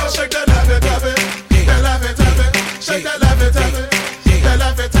 let's go. Shake the love it, of it, the love it, of it. Shake the love it, of it, the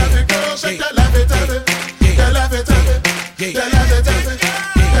love it, of it. Girl, shake the love it, of it, the love it, of it, the love it, of it,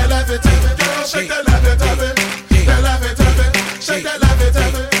 the love it, of it. Girl, shake the love it, of it, the love it, of it. Shake the love it,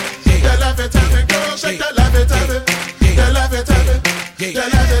 of it, the love it, of it. Girl, shake the love it, of it, the love it, of it, the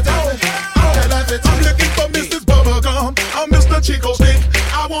love it, of it, the love it. I'm looking for Mrs. Bubblegum, I'm Mr. Chico Stick.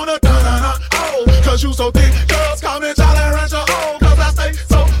 I wanna da-da-da, oh, cause you so thick. Girls call me Jolly Rancher, oh, cause I stay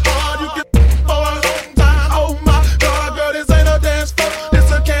so hard. You can for a long time, oh my God, girl, this ain't a dance floor,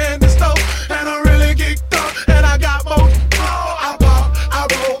 this a candy store. And I'm really geeked up, and I got more. Oh, I pop, I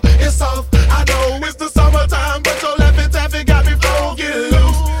roll, it's soft, I know it's the summertime, but your left and taffy got me full. Get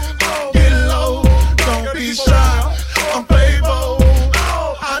loose, get low, don't be shy, I'm playful.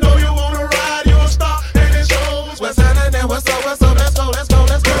 Oh, I know you wanna ride, you're a star, and it shows. What's happening, what's up, let's go, let's go,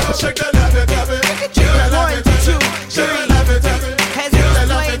 let's go. Shake the love it, love it, shake the love it, shake the love it, love it. Has it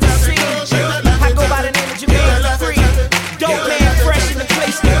explained to see? I go by the name of Jamaican Free. Dope man, fresh in the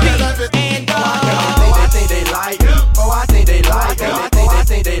place to be. And I think they like it. Oh, I think they like it. I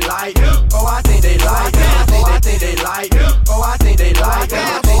think they like it. Oh, I think they like it. I think they like it. Oh, I think they like it.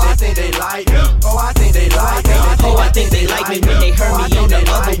 I think they like it. Oh, I think they like it. oh, I think they like me when they heard me on the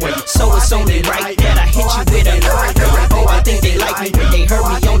other one. So it's only right that I hit you with another one. Oh, I think they like me when they heard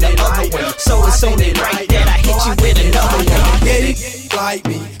me on the other one. So it's only right that I hit you with another one. Yeah, these like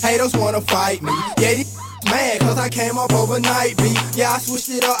me, haters wanna fight me. Yeah, these mad cause I came up overnight, B. Yeah, I switched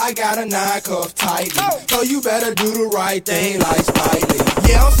it up, I got a 9 cuff tightly. So you better do the right thing like Spike Lee.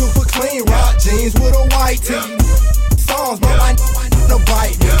 Yeah, I'm super clean, rock jeans with a white tee. Songs, but my no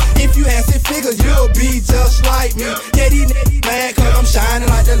bite me. If you had 6 figures, you'll be just like me. Yeah, these niggas mad cause I'm shining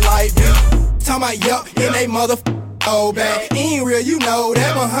like the light, B. Talking about yup, in they oh bad, ain't real, you know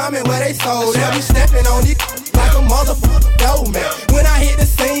that. Muhammad where they sold that. We stepping on these like a motherfucker dough man. When I hit the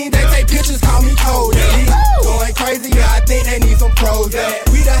scene, they take pictures, call me cold. Going crazy, yeah, I think they need some pros.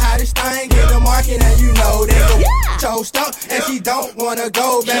 We the hottest thing in the market, and you know that. Toast up, and she don't wanna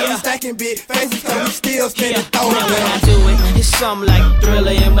go back. We stacking big faces, so we still spin the throw Now when I do it, it's something like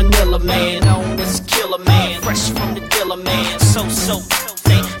Thriller and Manila Man. Known as Killer Man, fresh from the Dilla Man. So,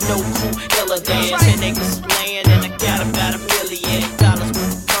 they no cool illa dance. And niggas playing, and I got about $1 million worth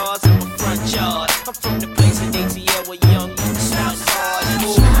of cars in my front yard. I'm from the place in ATL where young youths sound hard.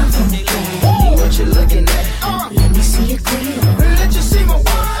 What you looking at? Let me see it clear. Let you see my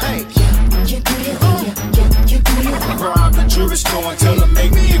wine. You're clear. Rob the jewelry store and tell them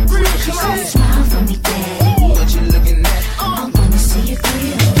make me a grill. She said, smile for me, daddy. What you looking at? I wanna see it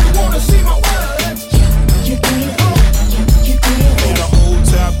clear. You wanna see my wine? You're clear. On the old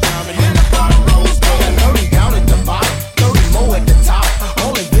top diamond and the bottom rose gold. And 30 down at the bottom, 30 more at the top.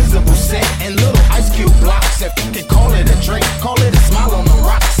 All invisible set and little ice cube blocks. If you can call it a drink, call it a smile on the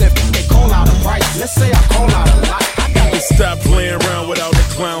rocks. If you can call out a price, let's say I call out a lot. Stop playing around with all the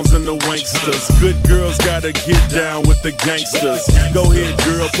clowns and the wanksters. Good girls gotta get down with the gangsters. Go ahead,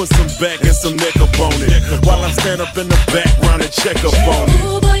 girl, put some back and some neck up on it. While I stand up in the background and check up on it.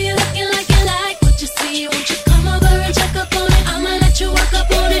 Ooh, boy, you're looking like you like what you see. Won't you come over and check up on it? I'ma let you work up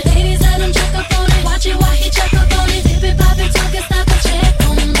on it. Ladies, let him check up on it. Watch it while he check up on it. Dip it, pop it, talk it, stop and check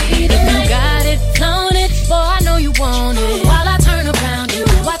on me tonight. If you got it, clone it, boy, I know you want it. While I turn around, you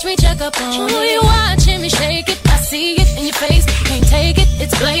watch me check up on it. Ooh, you watching me shake it, I see it in your face. Can't take it,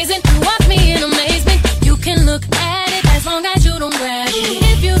 it's blazing. You watch me in amazement. You can look at it as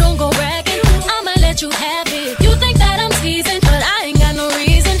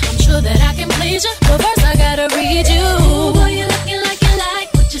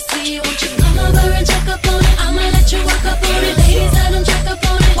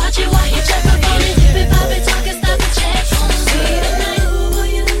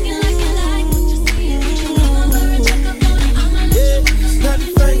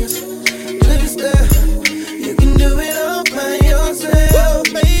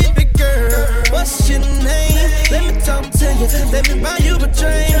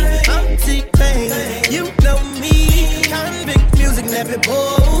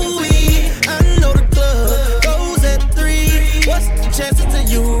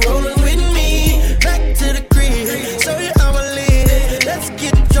you rolling with me. Back to the crib, show you how I live. Let's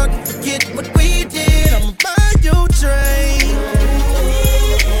get drunk, forget what we did. I'ma buy you a drink.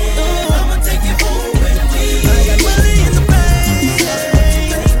 I'ma take you home with me. I got money in the bank.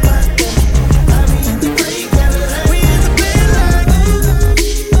 We in the bed like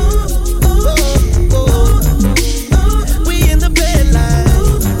we in the bed like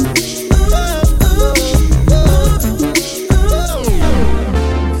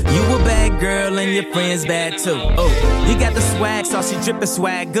You a bad girl and your friends bad too. Oh, you got the swag, saucy drippin'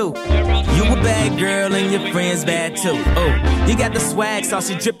 swag goo. You a bad girl and your friends bad too. Oh, you got the swag,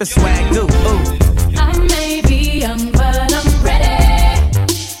 saucy drippin' swag goo. Oh. I may be young, but I'm ready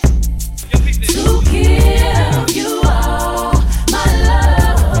to give you all my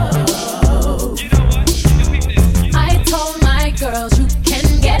love. I told my girls you can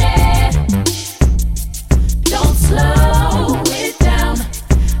get it. Don't slow it down,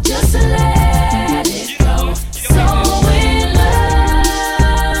 just let it go. So in love,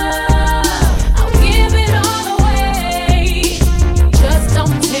 I'll give it all away. Just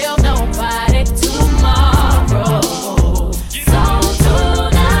don't tell nobody tomorrow. So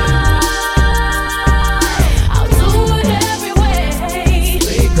tonight, I'll do it every way,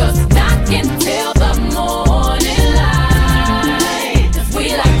 because I can tell the morning light, 'cause we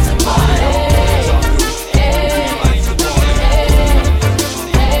like to party.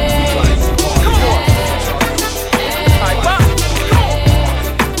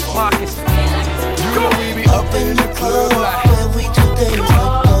 up in the club where we do things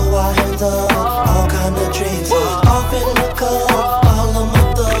like throw our hands up, all kind of drinks. Off in the club, all of my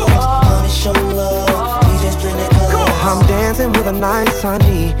thugs, honey, show love. We just play that club. I'm dancing with a nice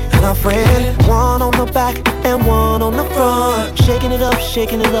honey and a friend, one on the back and one on the front. Shaking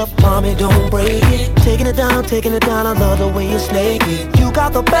it up, mommy, don't break it. Taking it down, I love the way you snake it. You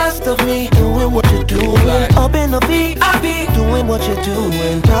got the best of me, doing what you're doing. Up in the VIP, doing what you're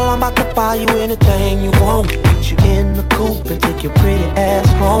doing. Girl, I'm about to buy you anything you want. Put you in the coupe and take your pretty ass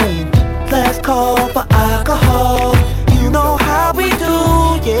home. Let's call for alcohol. You know how we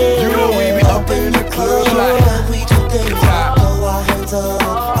do, yeah. You know we be up in the club like we do things like throw our hands up,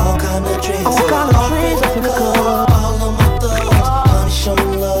 all kind of drinks. All kind of drinks up in the club. All of my thugs, honey, show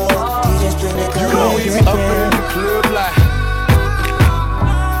love. DJs play that club. You know we be up in the club like.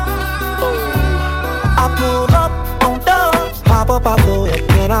 I pull up on dubs, hop up out the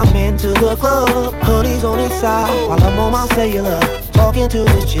whip, and I'm into the club. Honey's on his side while I'm on my cellular, talking to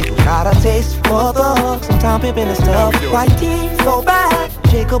this chick who got a taste for thugs. Sometimes pimping and stuff. White tee, so bad.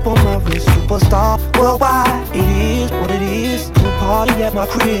 Jacob on my wrist, superstar worldwide. It is what it is. Pool party at my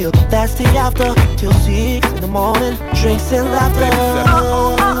crib. That's the after till 6 in the morning. Drinks and laughter.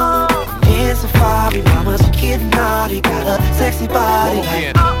 In safari, mama's getting naughty. Got a sexy body.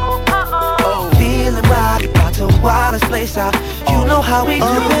 Like, feeling right, about to wildest place out. You know how we do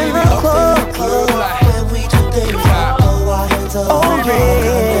in the club. When we do things like throw our hands up, all kind of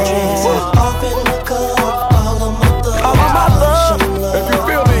drinks. Off in the club, all of my thugs, all of my thugs. If you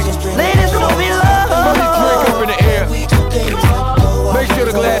feel me, ladies, show me love. Drink up in the air. Make sure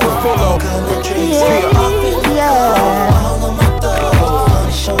the glass is full of.